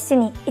フレッシュ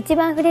に一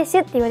番フレッシ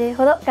ュって言われる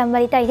ほど頑張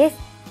りたいです。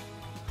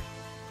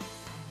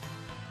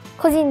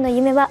個人の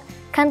夢は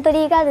カント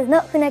リーガールズ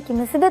の船木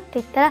結って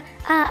言ったら、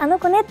あの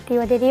子ねって言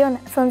われるような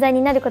存在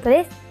になること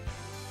です。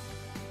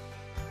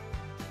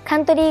カ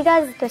ントリーガ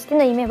ールズとして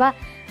の夢は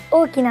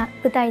大きな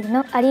舞台で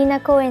のアリー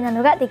ナ公演な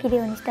どができる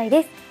ようにしたい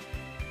です。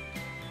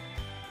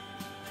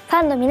フ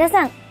ァンの皆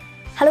さん、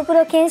ハロプ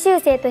ロ研修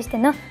生として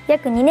の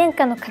約2年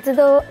間の活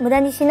動を無駄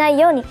にしない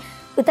ように、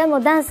歌も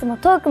ダンスも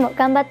トークも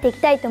頑張ってい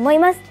きたいと思い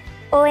ます。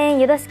応援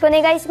よろしくお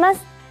願いしま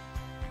す。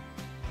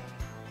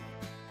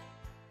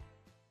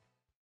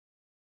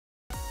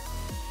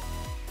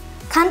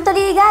カントリ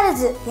ーガール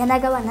ズ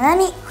柳川七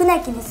海船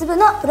木結の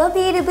プロフ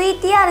ィール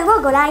VTR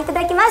をご覧いた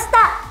だきまし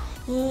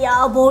た。い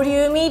やー、ボリ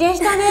ューミーでし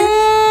たね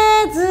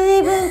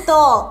随分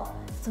と。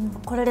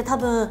これで多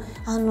分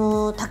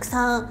たく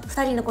さん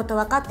2人のこと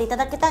分かっていた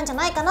だけたんじゃ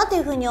ないかなとい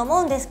うふうに思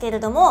うんですけれ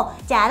ども、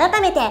じゃあ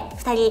改めて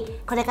2人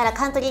これから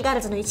カントリーガー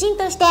ルズの一員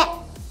として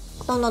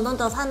どんどん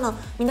ファンの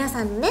皆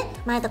さんのね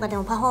前とかで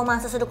もパフォーマ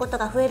ンスすること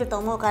が増えると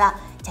思うから、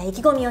じゃあ意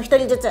気込みを一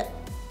人ずつ。はい、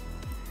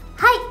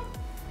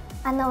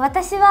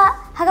私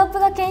はハロプ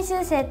ロ研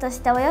修生と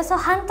しておよそ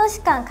半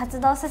年間活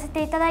動させ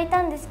ていただい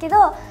たんですけ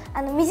ど、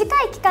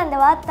短い期間で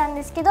はあったん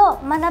ですけど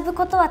学ぶ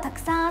ことはたく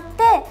さんあっ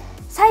て、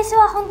最初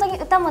は本当に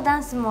歌もダ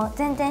ンスも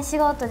全然素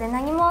人で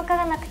何も分か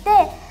らなくて、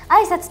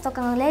挨拶と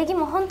かの礼儀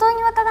も本当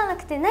に分からな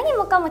くて、何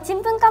もかもち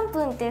んぷんかん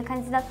ぷんっていう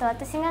感じだった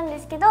私なんで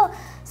すけど、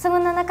その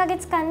7ヶ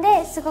月間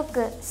ですご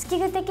くスキ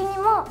ル的に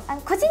も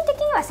個人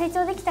的には成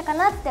長できたか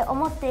なって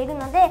思っている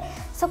ので、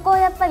そこを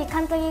やっぱり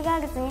カントリーガ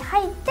ールズに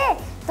入って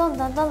どん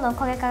どん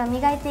これから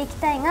磨いていき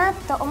たいな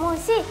と思う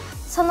し、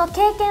その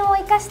経験を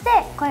生かして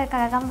これか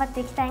ら頑張って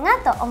いきたいな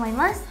と思い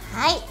ます。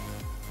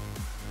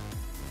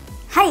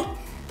はい、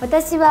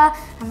私は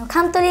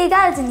カントリー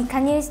ガールズに加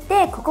入し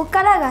てここ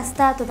からがス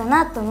タートだ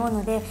なと思う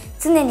ので、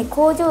常に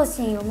向上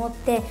心を持っ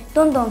て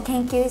どんどん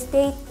研究し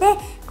ていって、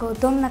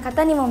どんな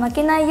方にも負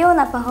けないよう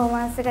なパフォー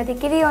マンスがで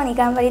きるように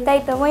頑張りた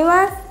いと思い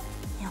ます。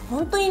いや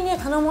本当にね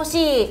頼も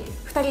しい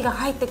2人が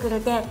入ってくれ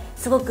て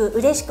すごく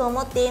嬉しく思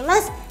っていま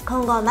す。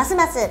今後ます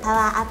ますパ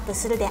ワーアップ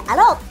するであ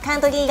ろうカ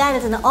ントリーガー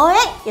ルズの応援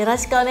よろ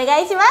しくお願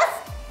いしま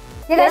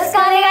す。よろしくお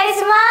願い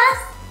しま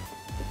す。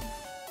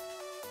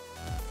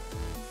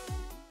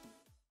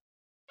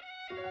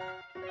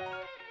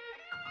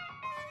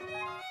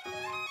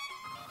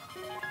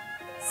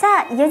さ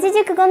あ、四字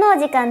熟語のお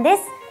時間で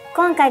す。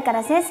今回か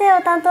ら先生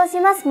を担当し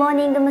ますモー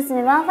ニング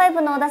娘。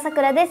15の小田さ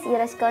くらです。よ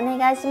ろしくお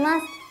願いしま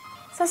す。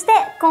そして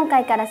今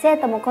回から生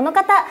徒もこの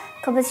方、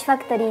こぶしファ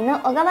クトリーの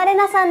小川玲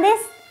奈さんで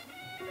す。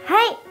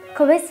はい、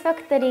こぶしファ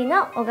クトリー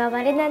の小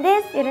川玲奈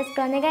です。よろし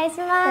くお願い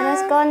します。よろ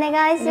しくお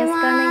願いします。よろしく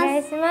お願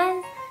いします。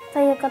と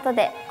いうこと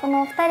で、こ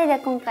のお二人で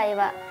今回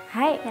は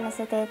やら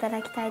せていた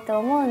だきたいと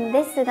思うん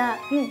ですが、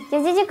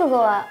四字熟語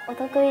はお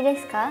得意で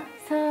すか？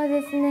そう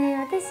ですね、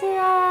私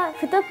は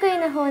不得意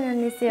な方な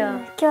んですよ。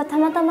今日た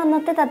またま乗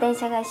ってた電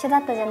車が一緒だ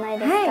ったじゃない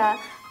ですか。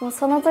もう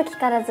その時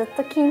からずっ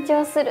と緊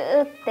張する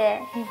っ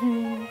て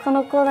こ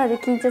のコーナーで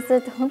緊張する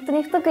って本当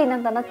に不得意な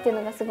んだなっていう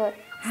のがすごい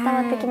伝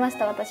わってきまし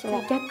た、私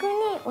も。逆に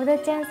小田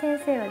ちゃん先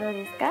生はどう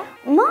ですか？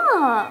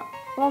ま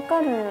あわか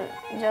る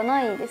んじゃ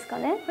ないですか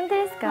ね。本当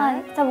ですか？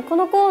多分こ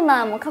のコー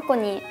ナーも過去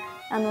に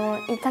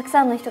たく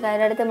さんの人がや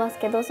られてます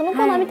けど、そのコ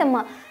ーナー見ても、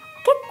結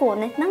構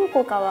ね何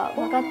個かは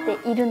分かって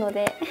いるの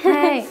で、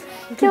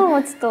今日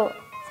もちょっと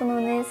こ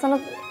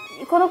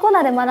のコー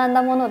ナーで学ん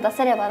だものを出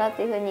せればな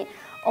というふうに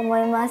思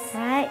います。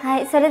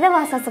はい、それで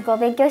は早速お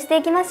勉強して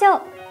いきましょ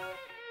う。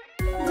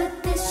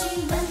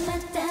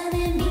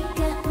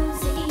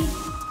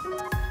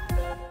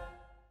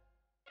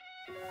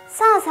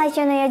さあ、最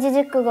初の四字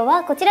熟語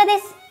はこちらで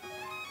す。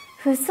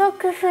不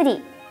足不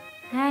利。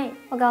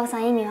小川さ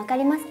ん、意味わか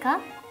りますか？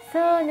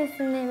そうで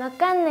すね、わ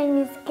かんない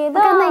んですけど、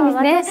わかんないんで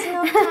すね。私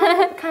の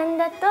勘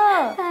だと、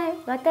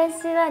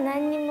私は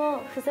何に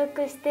も不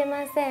足して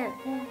ません。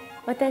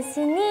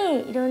私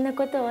にいろんな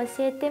ことを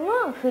教えても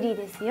不利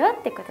ですよ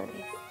ってことで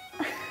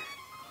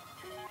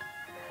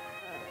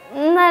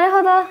す。なるほ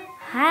ど。分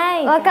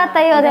かっ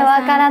たようで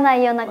分からな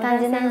いような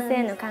感じなんです。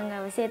先生の考え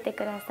を教えて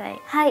くださ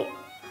い。不利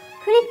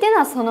っていう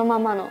のはそのま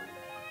まの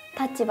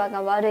立場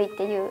が悪いっ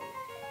ていう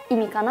意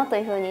味かなと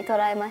いうふうに捉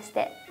えまし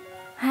て、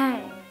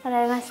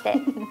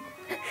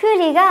不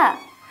利が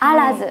あ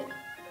らず。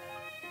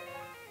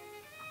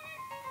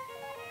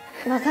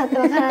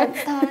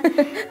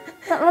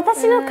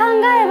私の考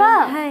え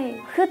は、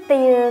不って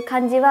いう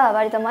漢字は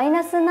割とマイ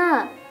ナス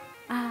な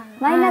イ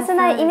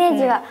メー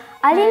ジは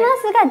ありま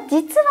すが、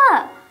実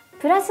は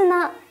プラス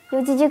な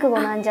四字熟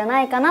語なんじゃ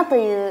ないかなと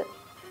いう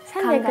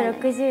考え。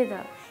360度。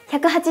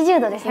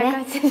180度です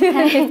ね。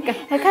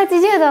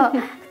180度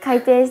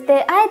改定し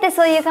て、あえて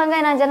そういう考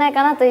えなんじゃない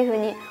かなというふう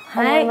に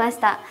思いまし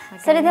た。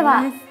それで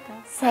は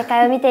正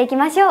解を見ていき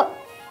ましょう。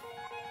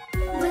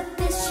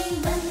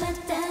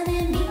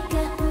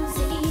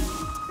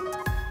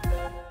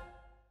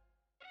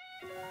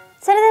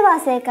それでは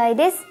正解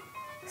です。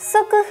不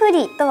足不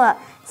利とは、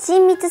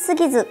親密す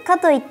ぎずか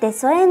といって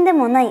疎遠で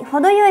もない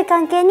程よい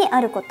関係にあ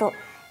ること。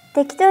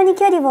適当に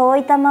距離を置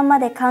いたまま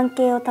で関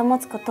係を保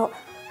つこと。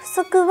不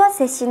足は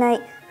接しな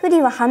い、不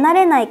利は離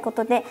れないこ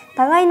とで、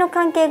互いの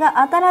関係が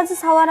当たらず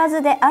触ら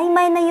ずで曖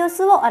昧な様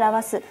子を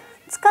表す。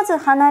つかず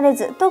離れ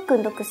ずと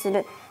訓読す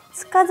る。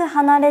つかず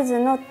離れず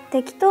の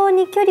適当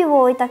に距離を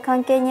置いた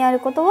関係にある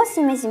ことを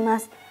示しま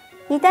す。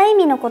似た意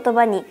味の言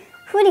葉に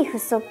不利不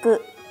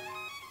足、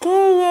経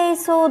営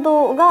騒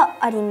動が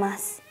ありま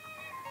す。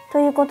と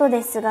いうこと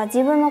ですが、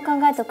自分の考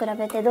えと比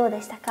べてどう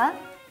でしたか？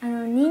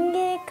人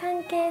間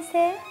関係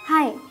性？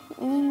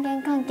人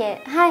間関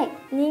係。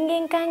人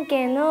間関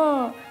係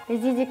の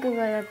四字熟語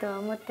だとは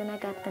思ってな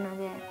かったの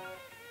で、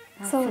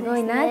すご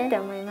いなって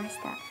思いまし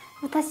た。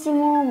私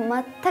も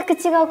全く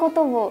違うこ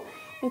とを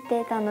言っ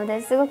ていたの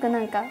で、すごく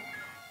2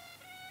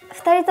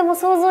人とも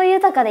想像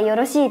豊かでよ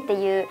ろしいって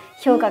いう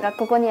評価が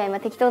ここには今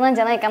適当なん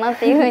じゃないかなっ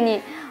ていうふう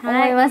に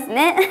思います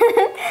ね。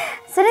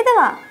それで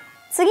は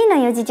次の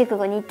四字熟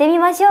語に行ってみ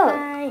ましょう。よい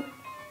し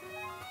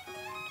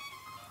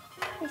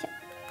ょ。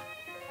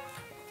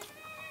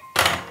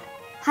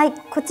はい、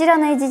こちら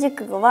の四字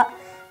熟語は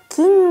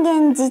近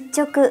言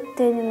実直と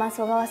読みま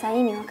す。小川さん、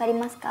意味わかり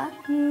ますか？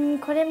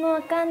これも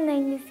わかんない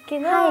んですけ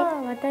ど、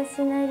は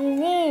私なり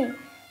に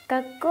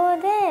学校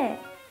で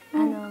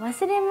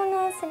忘れ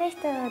物をする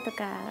人と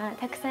かが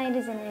たくさんい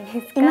るじゃない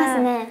ですか。いま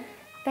すね。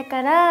だ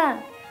から、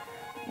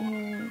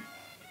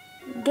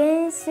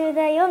厳守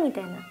だよみ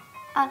たいな。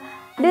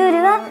ルー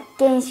ルは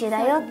厳守だ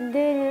よ。ル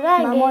ールは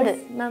守っ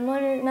て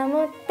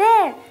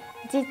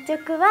実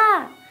直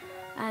は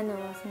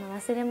その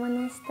忘れ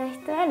物した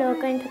人は廊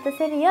下に立た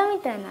せるよみ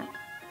たいな。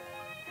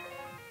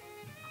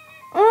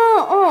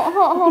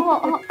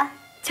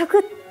直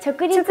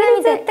立っ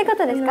てこ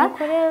とですか？こ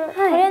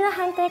れの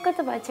反対言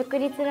葉は直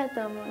立だ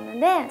と思うの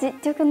で、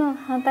実直の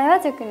反対は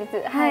直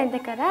立。はい、だ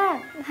から、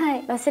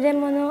忘れ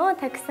物を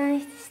たくさん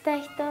した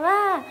人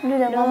はル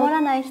ールを守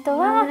らない人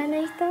は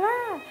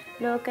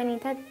廊下に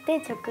立って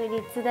直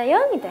立だ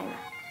よみたいな。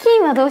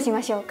金はどうし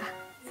ましょうか？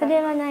そ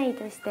れはない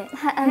として。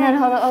なる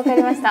ほど、わか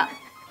りました。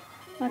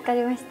わか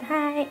りました。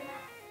はい。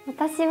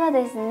私は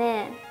です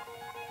ね、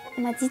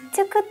実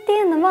直って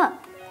いうのは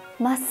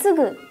まっす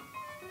ぐっ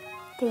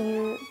て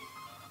いう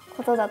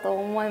ことだと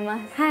思いま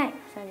す。はい、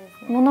そうで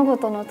すね。物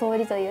事の通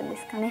りというんで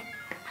すかね。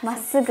まっ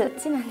すぐ。そっ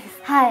ちなんで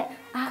す。はい。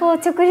こう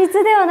直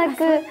立ではなく、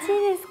そっち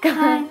ですか。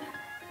はい。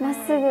まっ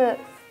すぐ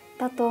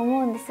だと思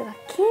うんですが、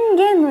近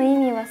言の意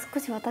味は少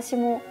し私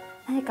も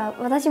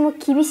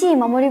厳しい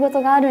守り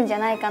事があるんじゃ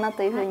ないかな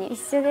というふうに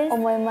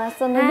思います。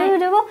そのルー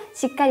ルを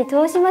しっかり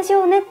通しまし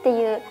ょうねって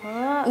いう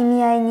意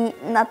味合いに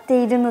なっ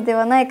ているので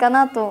はないか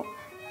なと。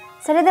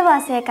それで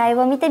は正解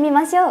を見てみ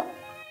ましょう。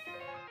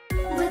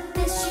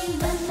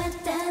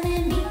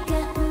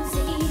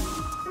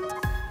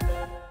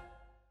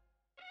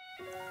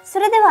そ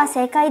れでは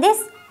正解で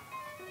す。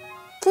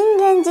近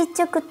言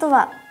実直と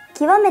は、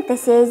極めて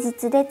誠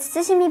実で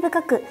慎み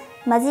深く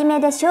真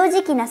面目で正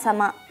直な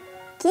様。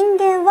近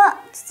言は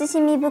慎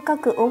み深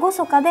く厳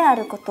かであ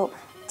ること、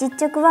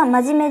実直は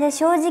真面目で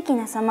正直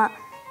な様。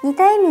似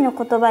た意味の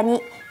言葉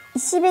に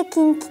石部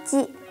近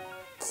吉、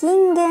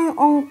近言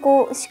温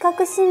厚、四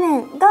角四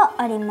面が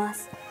ありま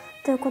す。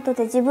ということ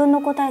で、自分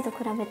の答えと比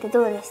べて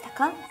どうでした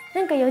か？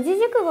なんか四字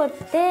熟語っ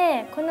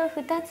てこの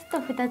2つと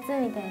2つ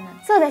みたい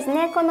な。そうです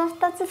ね。この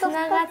2つとつ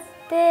ながっ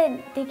て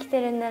でき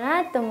てるんだ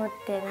なと思っ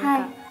て、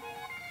なん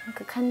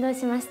か感動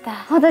しました。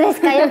本当で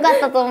すか？よかっ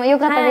たと思う。よ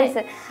かったです。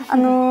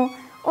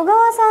小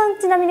川さん、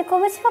ちなみに拳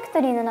ファクト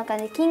リーの中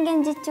で近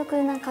言実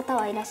直な方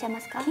はいらっしゃい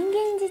ますか？近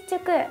言実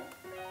直、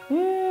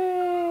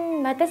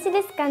私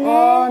ですか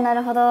ね。な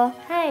るほど。は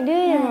い、ル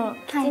ールも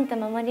きちんと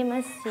守り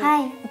ますし、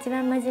一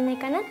番真面目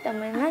かなって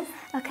思います。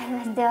わかり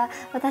ました。では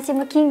私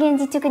も近言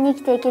実直に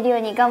生きていけるよう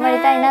に頑張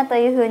りたいなと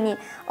いうふうに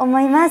思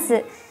いま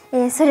す。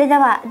それで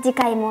は次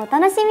回もお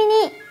楽しみに。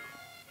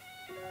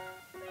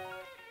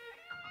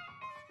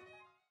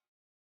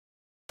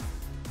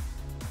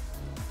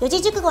四字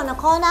熟語の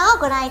コーナー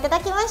をご覧いただ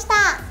きました。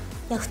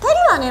いや、2人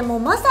はね、もう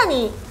まさ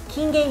に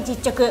近言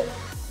実直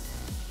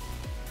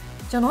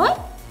じゃない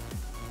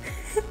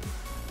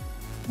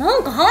な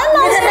んか反応して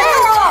よ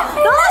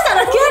どうした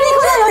の？急に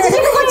この四字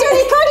熟語中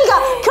に距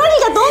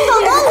離がどん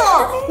ど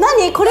ん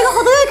何これが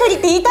程よい距離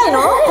って言いたいの？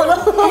この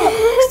不足不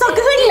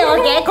利なわ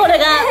け？これ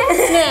が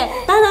ね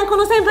え、だんだんこ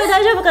の先輩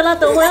大丈夫かな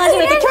と思い始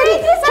めて距離保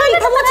ち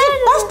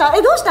出した？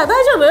どうした？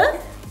大丈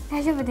夫？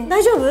大丈夫です。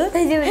大丈夫？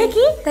大丈夫です。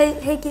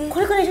平気？こ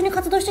れから一緒に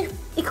活動して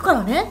いくか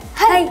らね。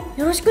はい。よ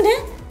ろしくね。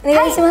お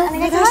願いします。お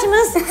願いしま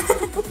す。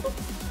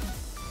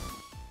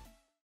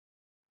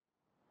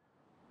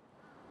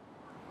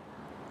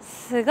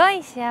すご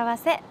い幸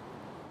せ。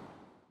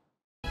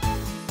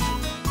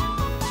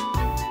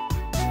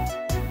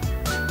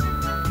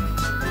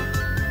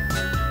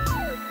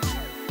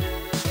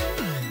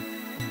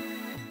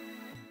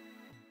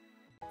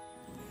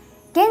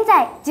現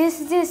在ジュ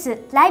ース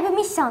ライブ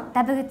ミッション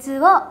W2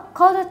 を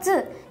コード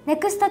2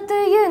 Next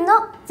to You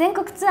の全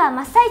国ツアー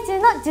真っ最中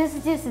のジュ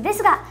ースで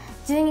すが、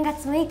12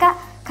月6日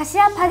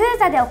柏パルー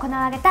ザで行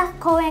われた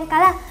公演か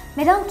ら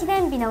メロン記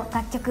念日の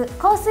楽曲「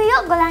香水」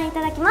をご覧い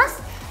ただきま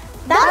す。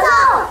どうぞ。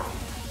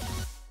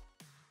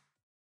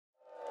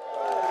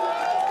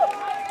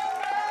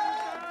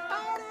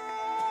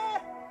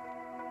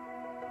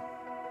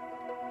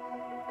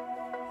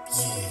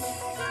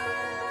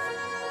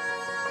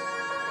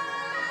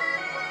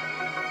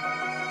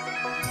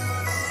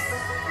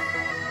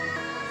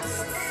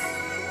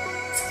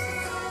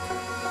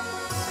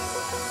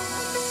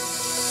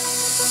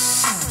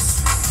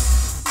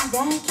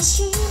抱き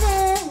しめ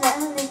ら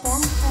れた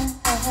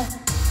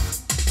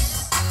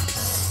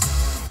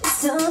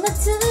その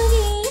次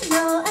の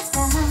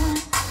朝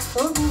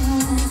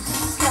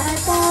肩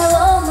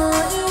思い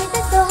だ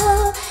と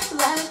分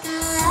か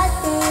っ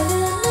てる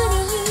の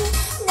に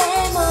で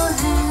も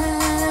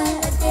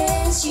果て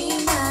し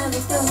まうと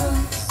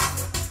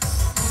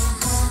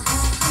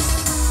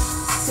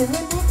全て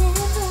の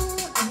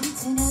いつ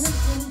の日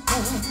か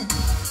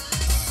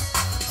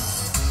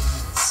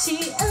幸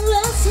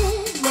せ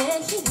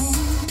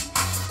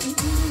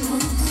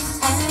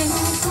あな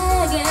た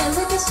が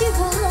私を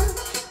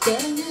頼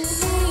りにし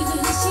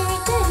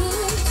たり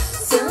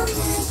そんな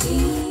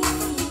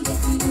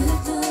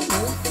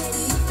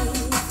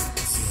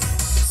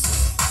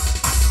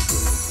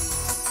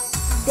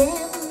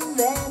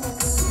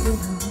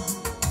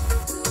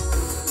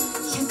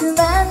く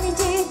毎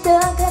日とか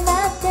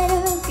なってる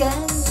感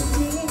じ、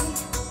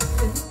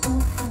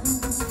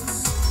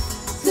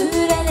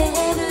振られ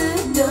る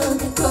の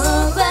が怖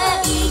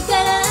いか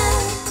ら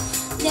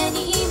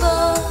何も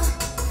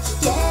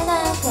聞け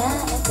なかっ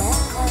た。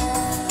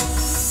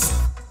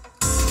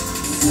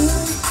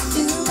車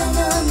の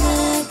中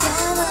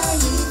はい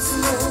つ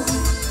も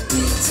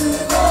水の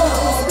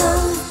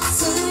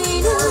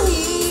い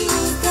い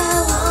香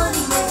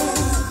りで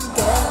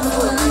香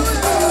って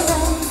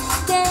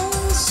天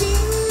使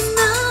の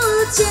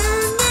じゃな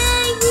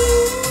いい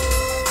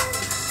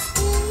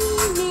い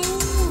匂い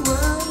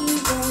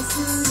が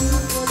する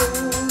けど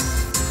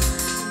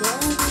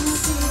何故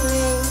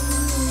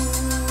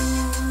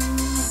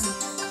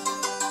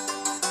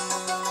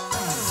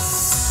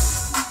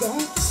抱き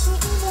しめ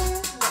られ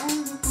た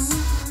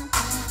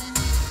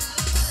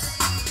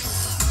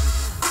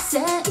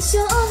最初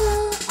の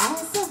朝は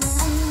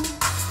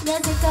な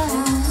ぜか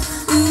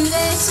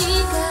嬉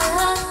しかっ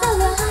た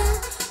わ。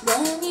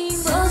何も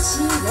知ら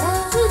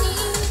ずに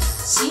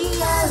幸せ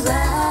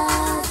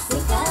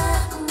感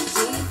じ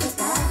て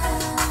た。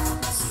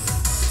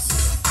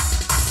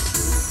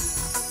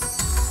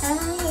愛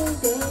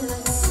ではない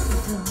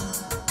と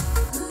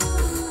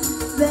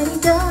割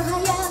と早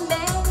め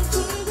に気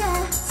が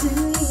つい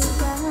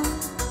た。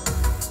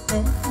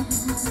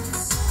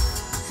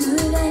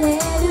振られる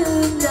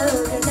のが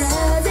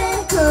なぜ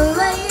怖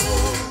い。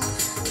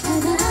ただ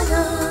の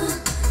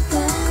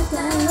片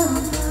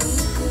思い。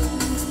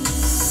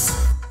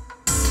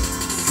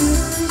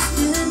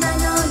車の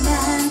中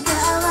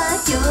は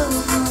今日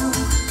も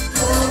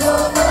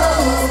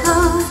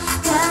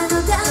か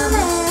のため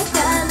か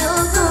の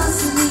コース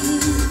に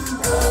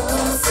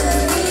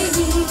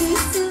ミス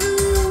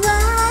は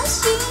し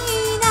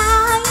ない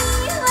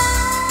わ。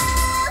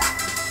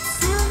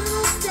些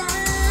細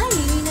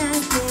な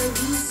距離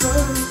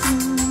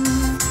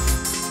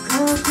こ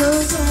こ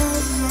じゃ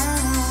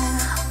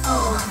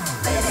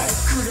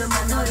車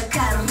の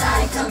中の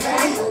ナイトで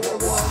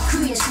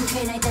悔しく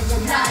て泣いたんじゃ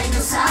ないの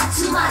さ。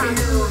つまりル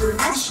ール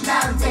なし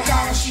なんて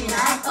だらしない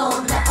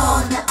女カ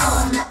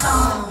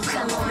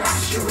モラ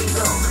ヒューリゴ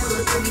ーグ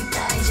ルみ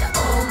たいじゃ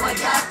Oh my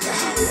god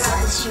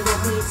私を見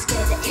つけて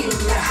In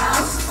your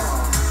house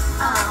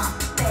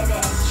baby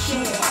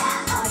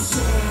yeah yeah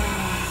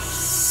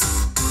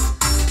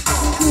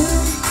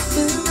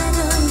車の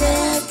中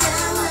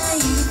はい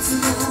つ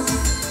も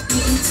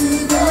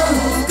水の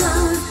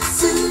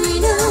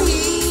いい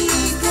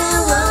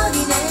香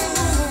りで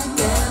香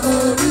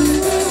る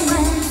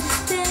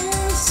天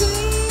使の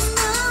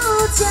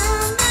じゃな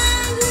い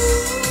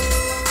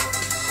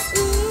い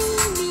い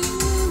匂い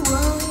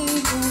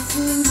がす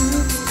る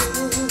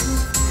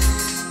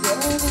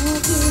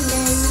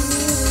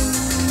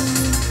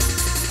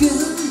けど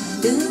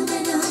でも綺麗。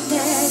車の中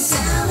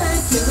は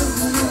今日も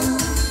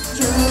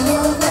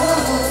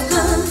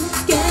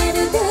ける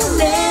た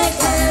め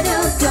から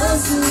香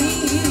水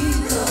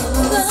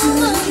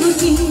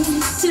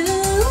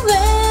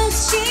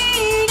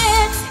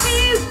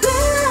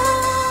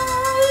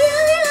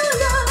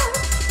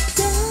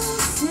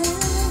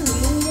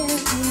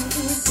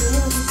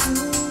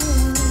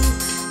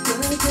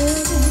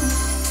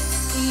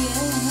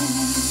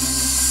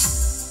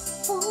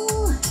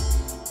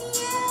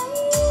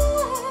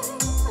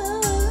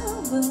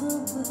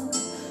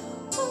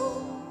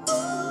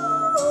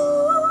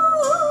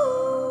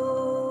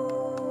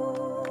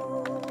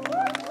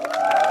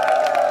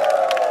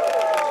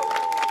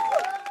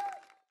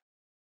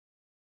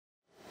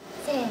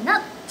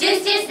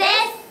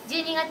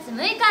12月6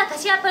日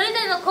柏パルト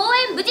ネの公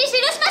演無事終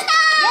了しました。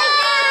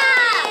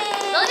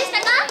どうでした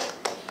か？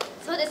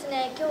そうです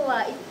ね、今日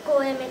は1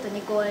公演目と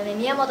2公演目、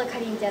宮本か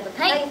りんちゃんと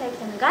高木咲ち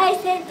ゃんの凱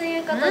旋とい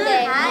うことで、もう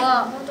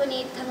本当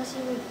に楽し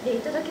んで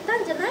いただけた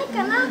んじゃない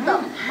かなと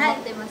思っ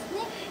てます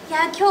ね。い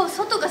や今日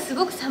外がす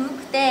ごく寒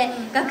くて、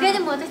楽屋で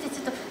も私たちち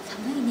ょっと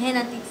寒いね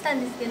なんて言ってたん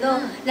ですけど、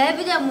ライ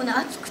ブではもうね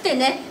暑くて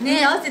ね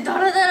汗ダ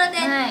ラダラで、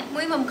も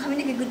う今も髪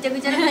の毛ぐちゃ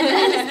ぐちゃな感じ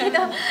なんですけ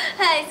どはい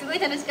すごい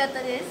楽しかっ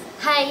たです。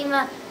はい、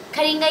今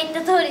かりんが言っ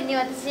た通りに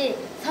私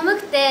寒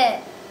くて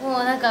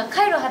もうなんか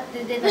カイロ張っ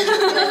て出たんですけ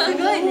どす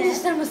ごいね。そ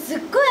したらもうすっ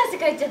ごい汗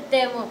かいちゃっ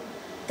てもう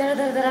ダラ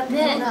ダラダラっ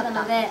てなった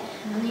ので、や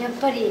っ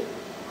ぱり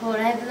こう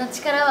ライブの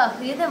力は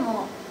冬で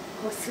も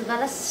こう素晴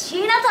らし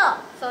いな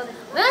と思い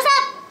まし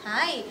た。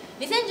はい、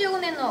2015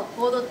年の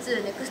コード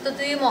2 NEXT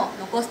TO YOU も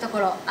残すとこ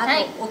ろあと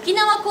沖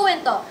縄公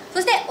演とそ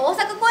して大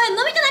阪公演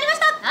のみとなりまし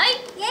た。はい、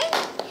イエイ。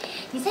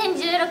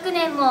2016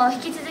年も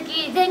引き続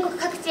き全国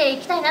各地へ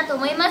行きたいなと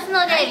思います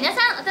ので、皆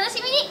さんお楽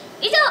しみに。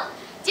以上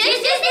ジュースジュー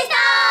スでした。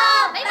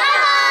バイバイ。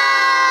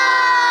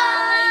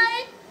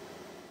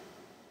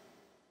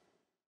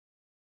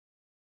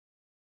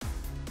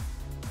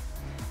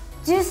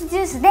ジュースジ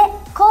ュースで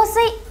香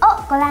水を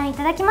ご覧い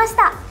ただきまし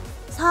た。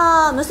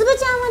さあ、むすぶ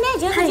ちゃんはね、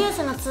ジュー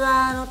スのツ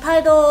アーの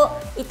帯同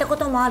行ったこ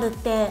ともあるっ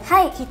て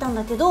聞いたん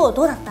だけど、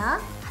どうだった？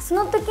そ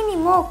の時に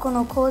もこ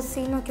の香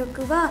水の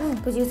曲は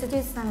プロデュースジュ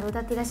ースさんが歌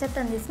っていらっしゃっ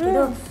たんですけ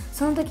ど、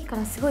その時か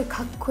らすごい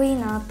かっこいい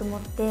なと思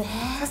って、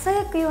ささ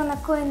やくような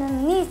声な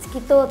のに透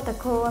き通った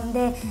高音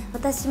で、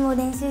私も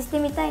練習して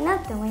みたいな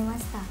って思いま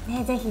した。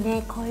ね、ぜひ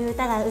ねこういう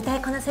歌が歌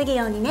いこなせる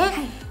ようにね、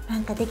な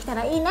んかできた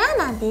らいいな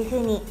なんていうふう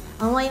に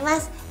思いま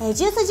す。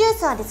ジュー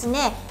スはです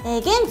ね、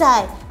現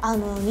在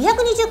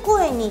220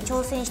公演に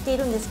挑戦してい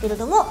るんですけれ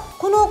ども、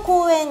この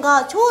公演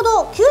がちょう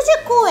ど90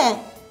公演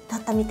だ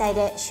ったみたい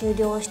で終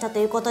了したと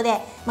いうことで、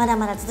まだ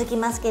まだ続き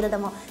ますけれど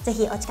も、ぜ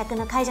ひお近く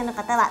の会場の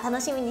方は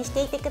楽しみにし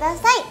ていてくだ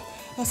さ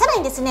い。さら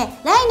にですね、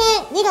来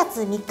年2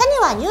月3日に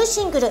はニュー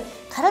シングル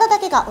「体だ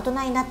けが大人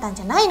になったん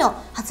じゃないの」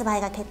発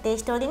売が決定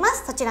しておりま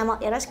す。そちらも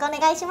よろしくお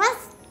願いします。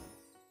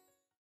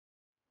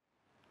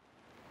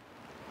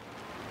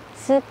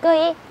すっご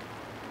い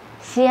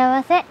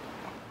幸せ。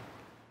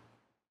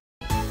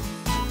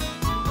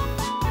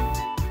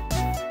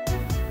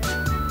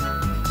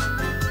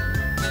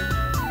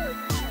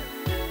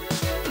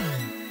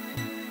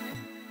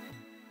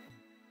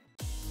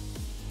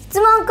質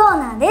問コー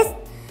ナーです。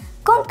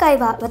今回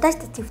は私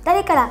たち2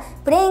人から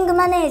プレイング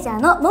マネージャー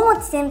のもも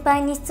ち先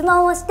輩に質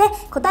問をして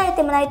答え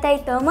てもらいた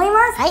いと思いま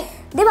す。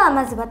では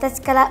まず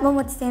私からも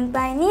もち先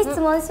輩に質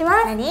問しま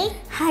す。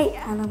はい、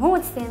もも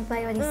ち先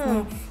輩はです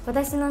ね、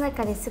私の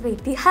中ですごい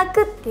美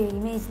白っていうイ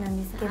メージな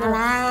んですけど、普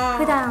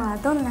段は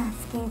どんな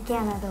スキンケ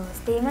アなどを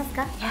しています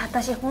か？いや、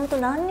私ほんと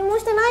何にも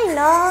してないん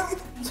だ。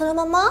その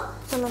まま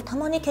た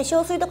まに化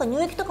粧水とか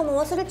乳液とかも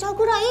忘れちゃう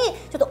ぐらい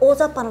ちょっと大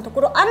雑把なと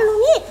ころあるのに、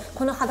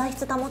この肌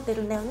質保って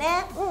るんだよね。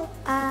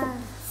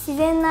自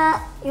然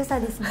な良さ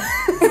ですね。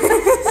そ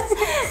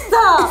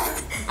う、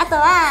あと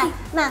は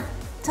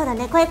そうだ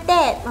ね、こうやって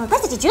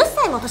私たち10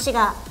歳も年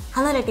が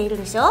離れている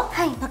でしょ。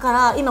だか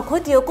ら今こう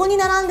やって横に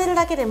並んでる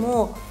だけで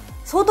も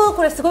相当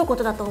これすごいこ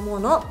とだと思う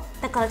の。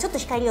だからちょっと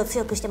光を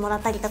強くしてもら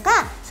ったりとか、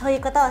そうい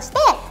うことをして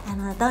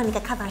どうに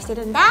かカバーして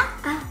るんだ。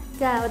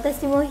じゃあ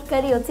私も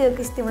光を強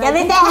くしてもらって。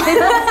やめて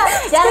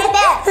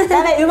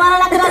ダメ、埋まら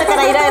なくなるか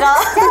ら、いろいろ。じゃあ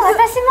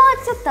私も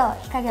ちょっ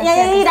と光を強くし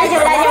て。いや、大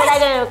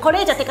丈夫。こ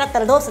れ以上テカった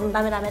らどうするの？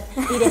ダメ。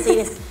いい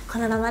です。こ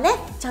のままね、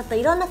ちょっと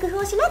いろんな工夫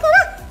をしながら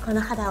こ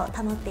の肌を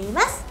保ってい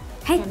ます。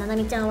じゃあなな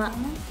みちゃんは？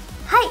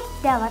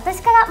では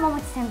私からもも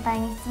ち先輩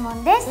に質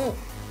問です。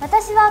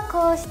私は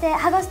こうして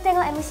ハゴステ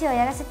の MC を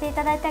やらせてい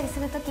ただいたりす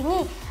るとき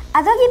に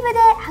アドリブで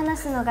話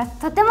すのが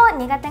とても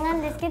苦手な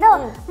んですけど、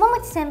もも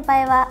ち先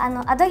輩は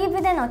アドリ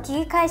ブでの切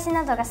り返し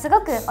などがす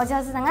ごくお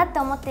上手だなって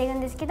思っているん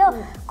ですけど、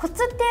コツ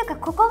っていうか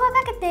心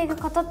がけている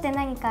ことって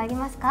何かあり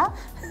ますか？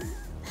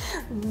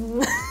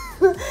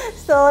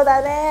そう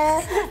だ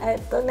ね、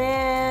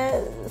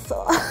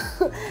そ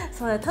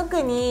う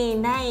特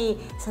にない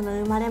生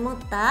まれ持っ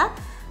た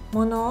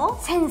もの、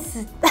セン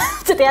ス。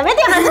ちょっとやめて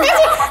よ、恥ずかしい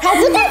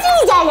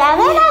じゃん、や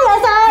めなよ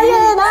そうい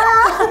うの。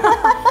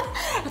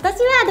私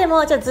はで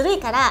もちょっとずるい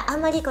から、あ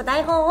んまり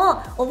台本を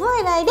覚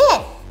えないで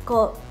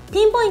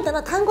ピンポイント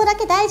の単語だ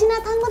け、大事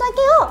な単語だ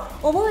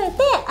けを覚え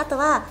て、あと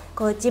は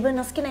自分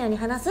の好きなように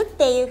話すっ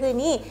ていう風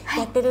に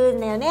やってるん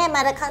だよね。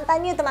まだ簡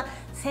単に言うと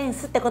セン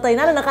スってことに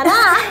なるのかな。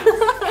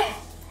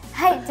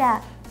じゃ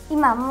あ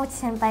今ももち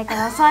先輩か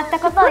ら教わった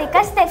ことを生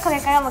かしてこれ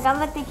からも頑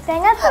張っていきた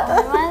いなと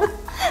思います。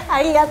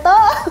ありがとう。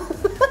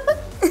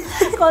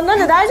こんな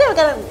の大丈夫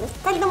かな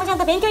？2人ともちゃん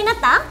と勉強になっ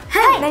た？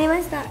なりま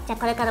した。じゃあ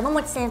これからも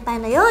もち先輩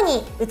のよう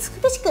に美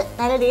しく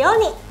なれるよう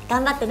に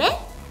頑張ってね。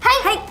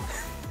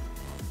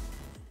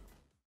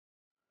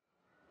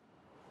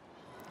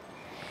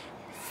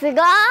すごーい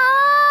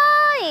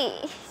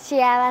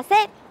幸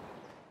せ。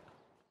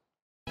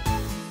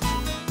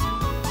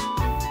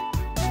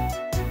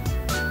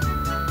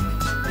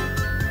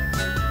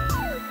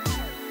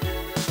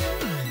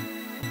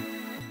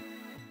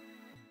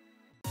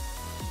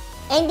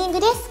エンディング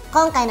です。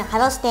今回のハ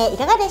ロステい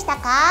かがでした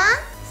か？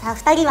さあ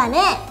2人はね、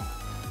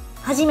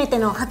初めて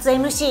の初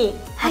MC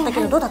だったけ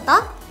どどうだっ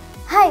た？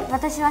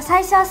私は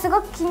最初はす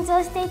ごく緊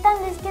張していた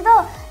んですけど、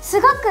す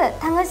ごく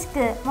楽しく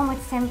もも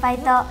ち先輩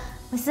と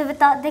結ぶ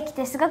とでき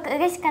てすごく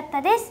嬉しかっ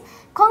たです。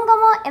今後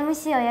も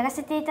MC をやら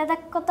せていただ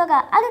くこと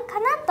があるか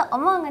なと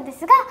思うので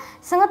すが、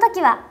その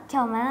時は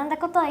今日学んだ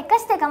ことを生か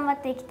して頑張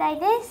っていきたい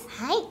です。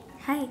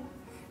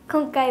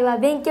今回は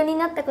勉強に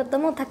なったこと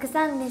もたく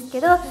さんです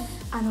けど、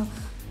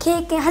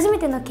初め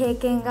ての経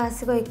験が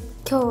すごい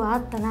今日はあ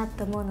ったな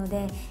と思うの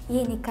で、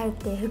家に帰っ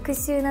て復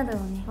習などを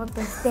ねもっ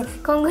として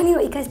今後に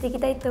も生かしていき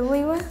たいと思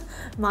います。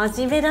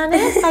真面目だね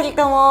2人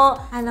とも。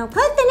こうやってね、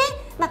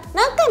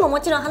何回も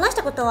もちろん話し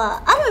たこと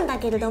はあるんだ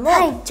けれども、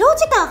長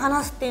時間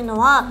話すっていうの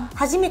は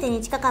初めて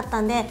に近かった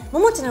んで、も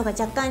もちの方が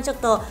若干ちょっ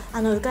と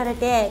浮かれ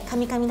てカ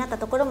ミカミになった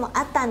ところも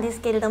あったんで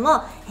すけれど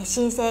も、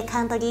新生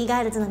カントリーガ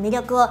ールズの魅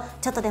力を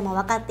ちょっとでも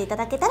分かっていた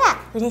だけたら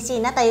嬉しい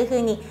なというふ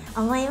うに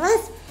思いま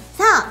す。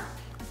さあ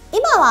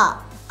今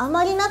はあ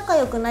まり仲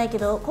良くないけ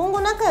ど、今後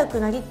仲良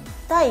くなり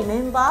たいメ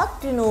ンバーっ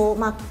ていうのを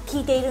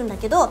聞いているんだ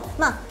けど、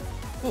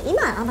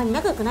今あまり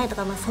仲良くないと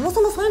か、そも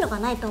そもそういうのが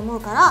ないと思う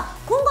から、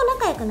今後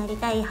仲良くなり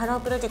たいハロー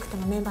プロジェクト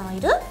のメンバーは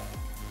いる？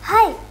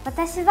はい、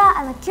私は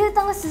キュー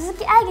トの鈴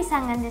木愛理さ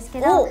んなんです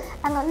けど、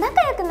仲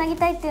良くなり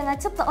たいっていうのは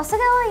ちょっと恐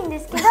れ多いんで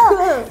すけど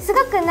すご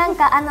くなん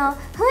か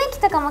雰囲気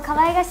とかも可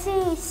愛らし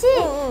いし、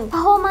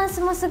パフォーマン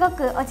スもすご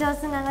くお上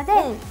手なので、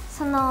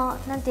その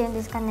なんていうん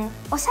ですかね、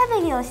おしゃ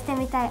べりをして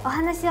みたい、お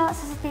話をさ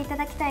せていた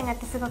だきたいなっ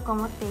てすごく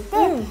思っていて、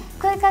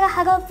これから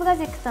ハロープロ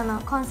ジェクト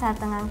のコンサー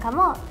トなんか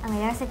も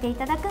やらせてい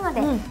ただくの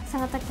で、そ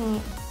の時に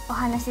お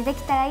話で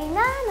きたらいい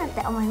なーなん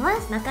て思いま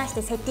す。任し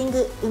て、セッティン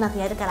グうまく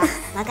やるから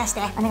任し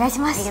てお願いし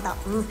ます。ありがと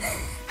う。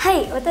は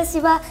い、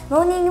私はモ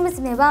ーニング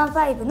娘。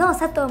15の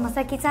佐藤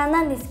正樹さん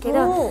なんですけ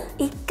ど、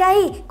一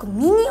回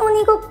ミニ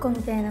鬼ごっこ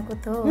みたいなこ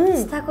とを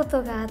したこ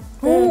とがあっ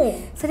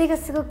て、それが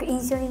すごく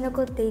印象に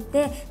残ってい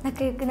て、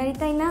仲良くなり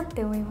たいなっ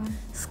て思いま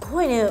す。す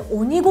ごいね、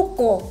鬼ごっ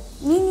こ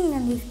ミニな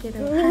んですけ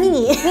ど、ミ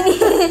ニ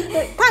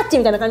パーチ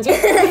みたいな感じ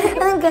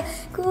なんか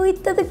こういっ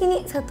た時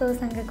に佐藤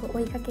さんがこう追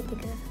いかけてく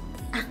ださって、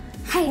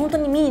本当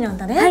にミニなん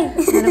だね。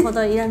なるほ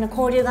ど、いろんな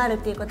交流があるっ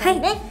ていうことで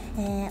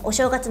ね、お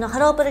正月のハ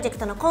ロープロジェク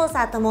トのコンサ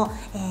ートも、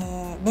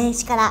年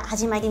始から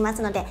始まりま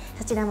すので、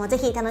そちらもぜ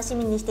ひ楽し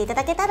みにしていた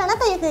だけたらな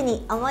というふう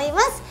に思い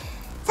ます。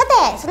さ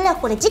て、それでは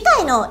ここで次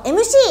回の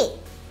MC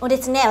をで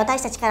すね、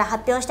私たちから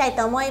発表したい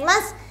と思いま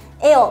す。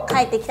絵を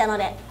描いてきたの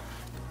で、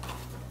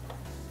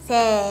せ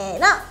ーの、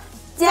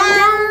じゃ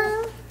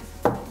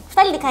ーん。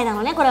2人で描いた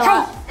のね、これ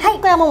は。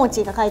これはもも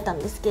ちが描いたん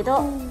ですけ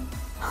ど、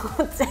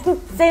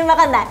全然わ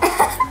かんない。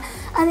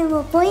で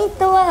もポイン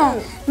トは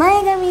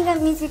前髪が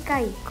短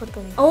いこと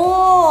です。お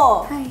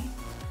お、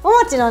も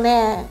もちの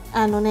ね、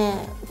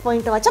ポイ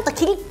ントはちょっと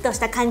キリッとし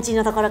た感じ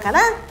のところかな。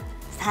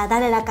さあ、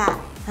誰だか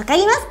わか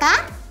りますか？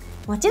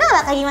もちろん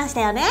わかりまし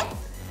たよね。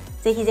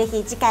ぜひぜ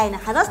ひ次回の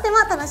ハロステも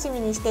楽しみ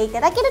にしていた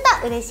だける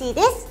と嬉しい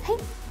です。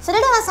それ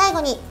では最後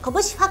に、こ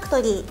ぶしファク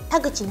トリー田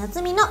口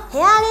夏美の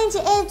ヘアアレンジ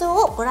映像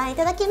をご覧い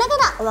ただきなが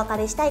らお別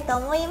れしたいと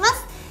思いま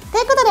す。と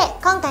いうことで、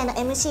今回の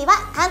MC は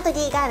カントリ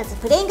ーガールズ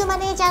プレイングマ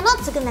ネージャーの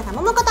嗣永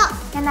桃子と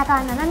柳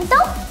川七海と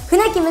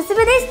船木結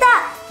でした。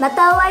ま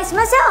たお会いし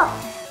ましょう。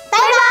バ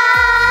イバ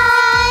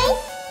ーイ。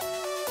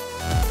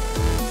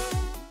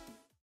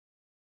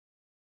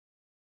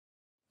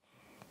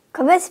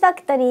こぶしファ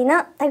クトリー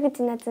の田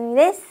口夏美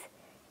です。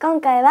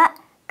今回は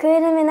クー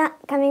ルめな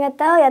髪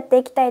型をやって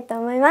いきたいと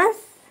思いま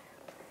す。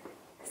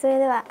それ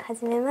では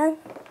始めます。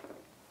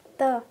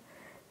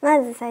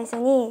まず最初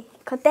に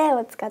コテ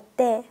を使っ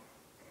て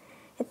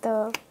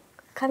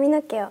髪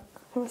の毛を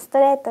スト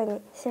レート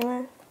にし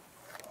ます。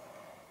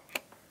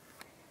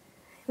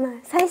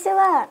最初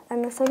は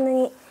そんな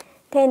に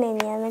丁寧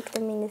にやらなくて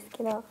もいいんです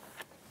けど、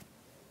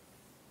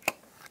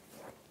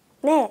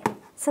で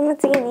その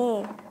次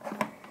に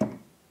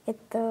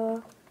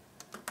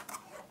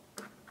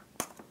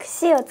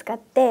櫛を使っ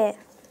て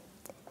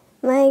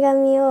前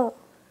髪を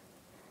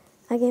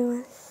上げ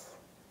ます。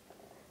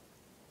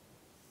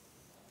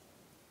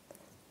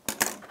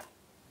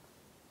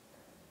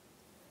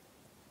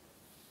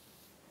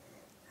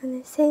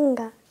線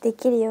がで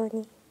きるよう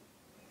に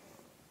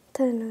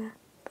取るのが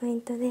ポイ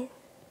ントで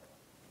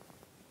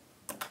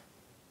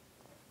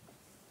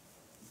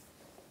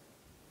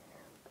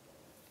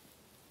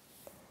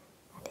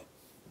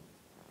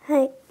す。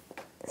はい、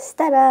そし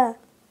たら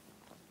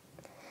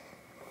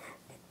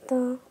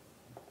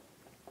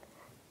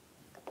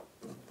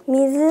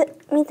水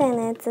みたい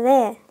なやつ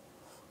で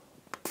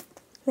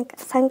なんか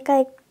3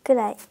回く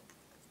らい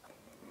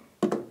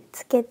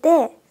つけ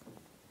て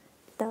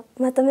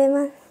まとめ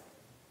ます。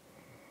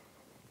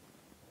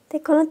で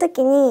この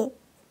時に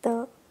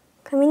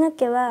髪の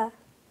毛は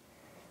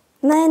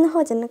前の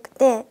方じゃなく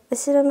て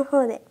後ろの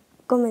方で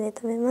ゴムで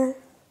留めます。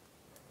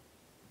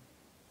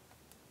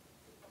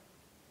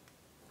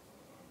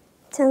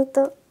ちゃん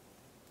と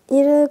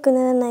ゆるく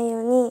ならない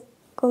ように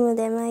ゴム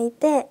で巻い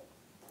て、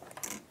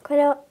こ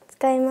れを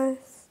使いま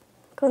す。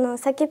この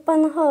先っぽ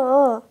の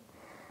方を、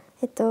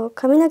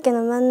髪の毛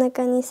の真ん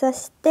中に刺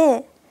し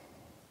て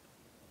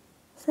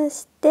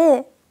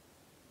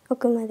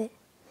奥まで。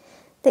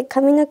で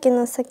髪の毛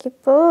の先っ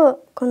ぽ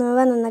をこの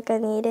輪の中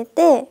に入れ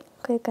て、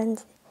こういう感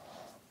じ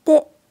で引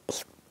っ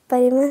張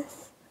りま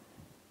す。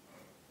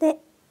で引っ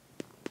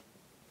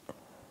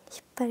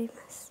張りま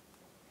す。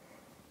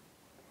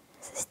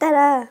そした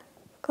ら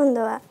今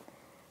度は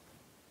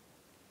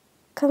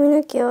髪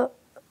の毛を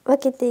分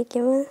けてい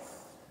きます。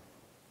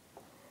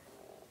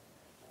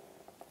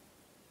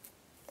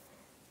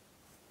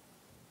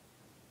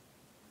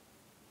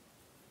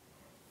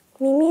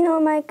耳の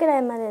前くら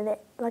いまで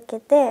で分け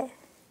て、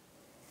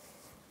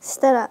そし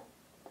たら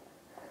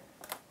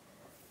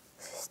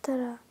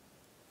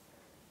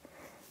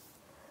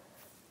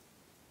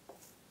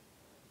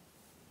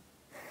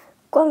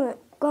ゴム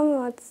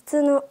は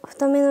筒の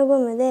太めのゴ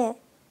ムで一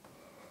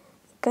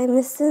回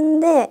結ん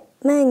で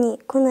前に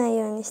来ない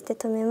ようにして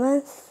留めま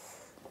す。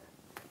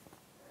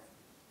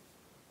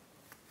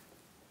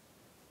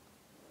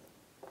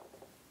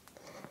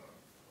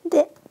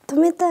で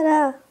留めた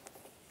ら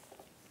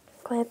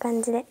こういう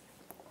感じで、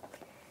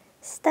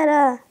そした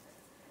ら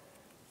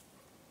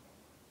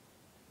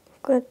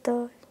こうや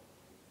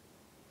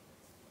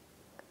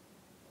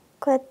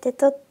って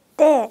取っ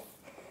て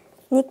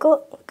2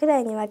個くら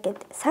いに分け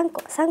て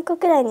3個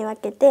くらいに分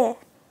けて、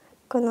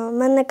この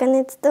真ん中の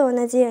やつと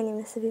同じように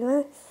結び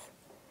ます。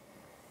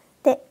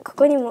でこ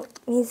こにも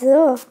水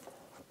を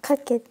か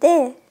け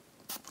て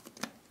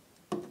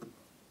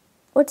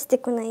落ちて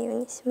こないよう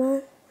にしま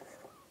す。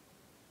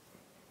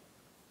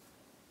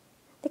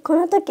でこ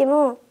の時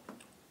も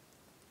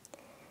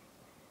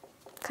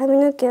髪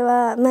の毛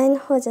は前の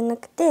方じゃな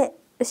くて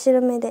後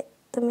ろ目で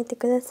留めて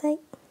ください。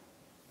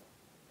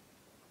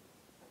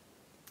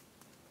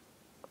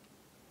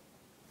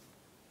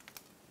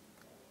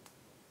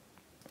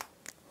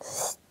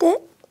そし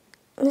て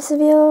結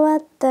び終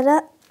わった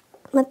ら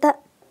また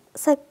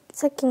さっ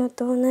きの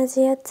と同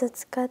じやつを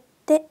使っ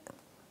て、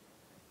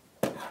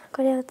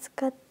これを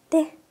使っ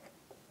て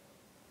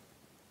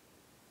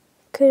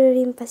くる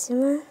りんぱし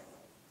ます。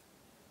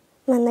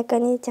真ん中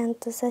にちゃん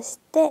と刺し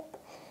て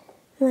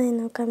前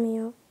の髪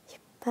を引っ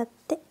張っ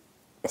て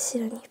後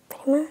ろに引っ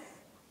張ります。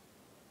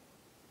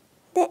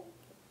で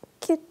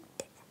キュッ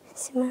て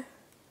します。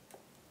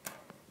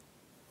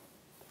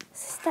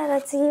そした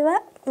ら次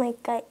はもう一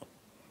回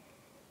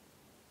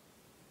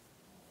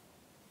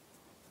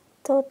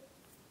取っ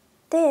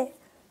て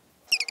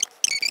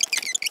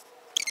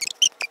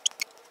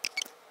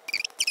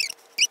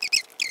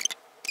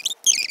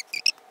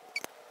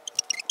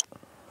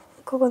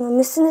ここの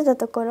結んだ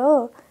とこ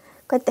ろをこ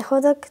うやってほ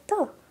どくと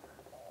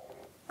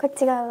こっ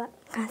ち側は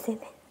完成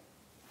で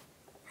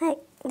す。はい、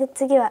で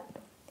次は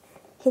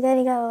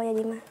左側をや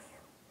ります。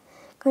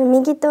この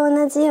右と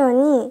同じよ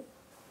うに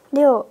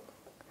量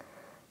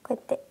こうやっ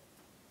て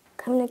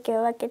髪の毛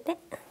を分けて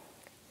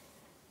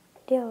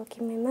量を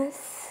決めま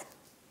す。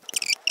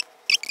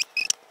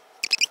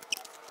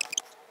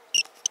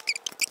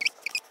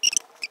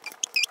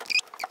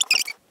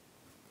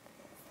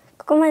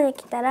ここまで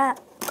来たら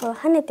こう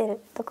跳ねて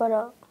るところ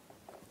を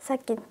さっ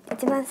き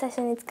一番最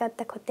初に使っ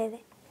たコテ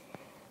で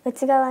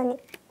内側に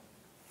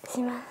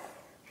しま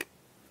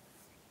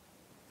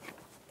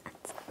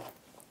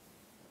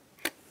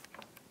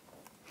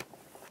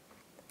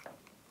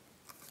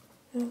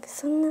す。なんか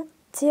そんな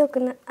強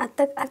く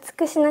熱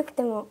くしなく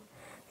ても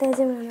大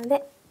丈夫なの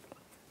で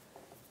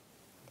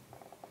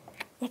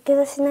やけ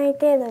どしない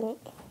程度に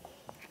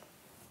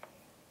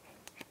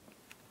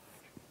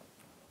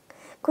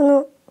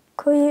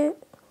こういう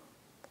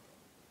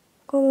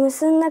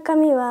結んだ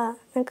髪は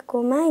なんか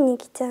こう前に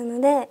来ちゃうの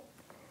で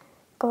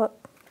こう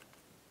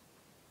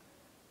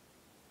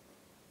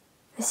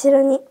後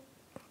ろに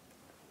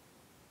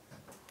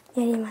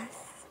やりま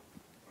す。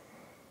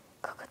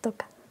ここと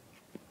か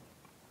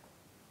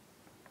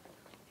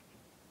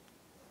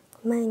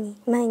前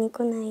に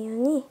来ないよう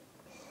に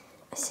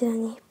後ろ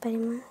に引っ張り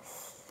ま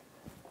す。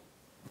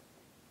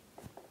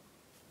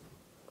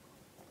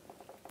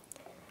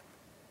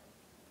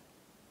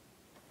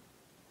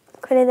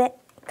これで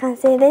完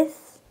成で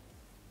す。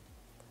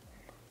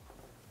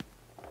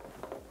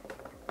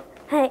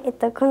はい、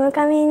この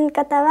髪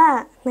型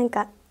はなん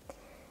か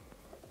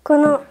こ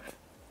の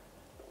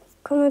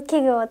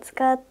器具を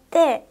使っ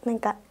てなん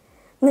か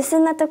結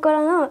んだとこ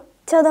ろの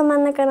ちょうど真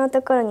ん中の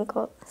ところに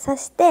こう刺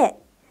して、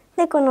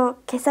でこの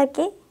毛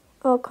先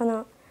をこ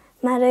の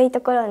丸いと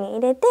ころに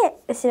入れて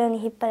後ろ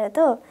に引っ張る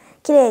と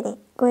綺麗に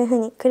こういう風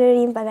にくる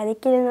りんぱがで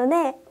きるの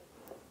で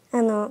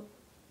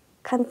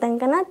簡単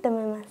かなって思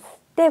います。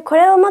でこ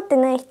れを持って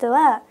ない人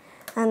は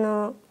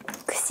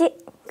櫛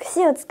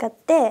を使っ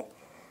て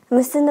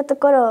結んだと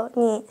ころ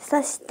に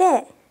刺し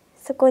て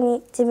そこ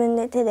に自分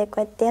で手で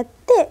こうやってやっ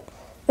て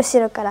後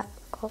ろから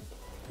こ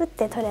うふっ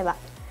て取れば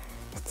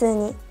普通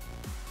に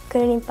く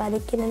るりんぱで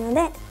きるの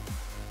で、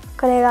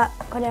これ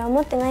を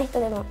持ってない人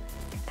でも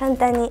簡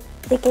単に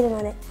できる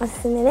のでお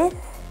すすめです。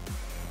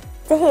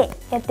ぜひ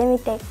やってみ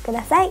てく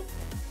ださい。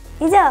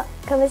以上、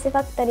かぶしフ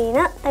ァクトリー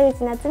の田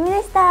口夏美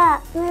でし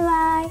た。バイ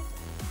バイ。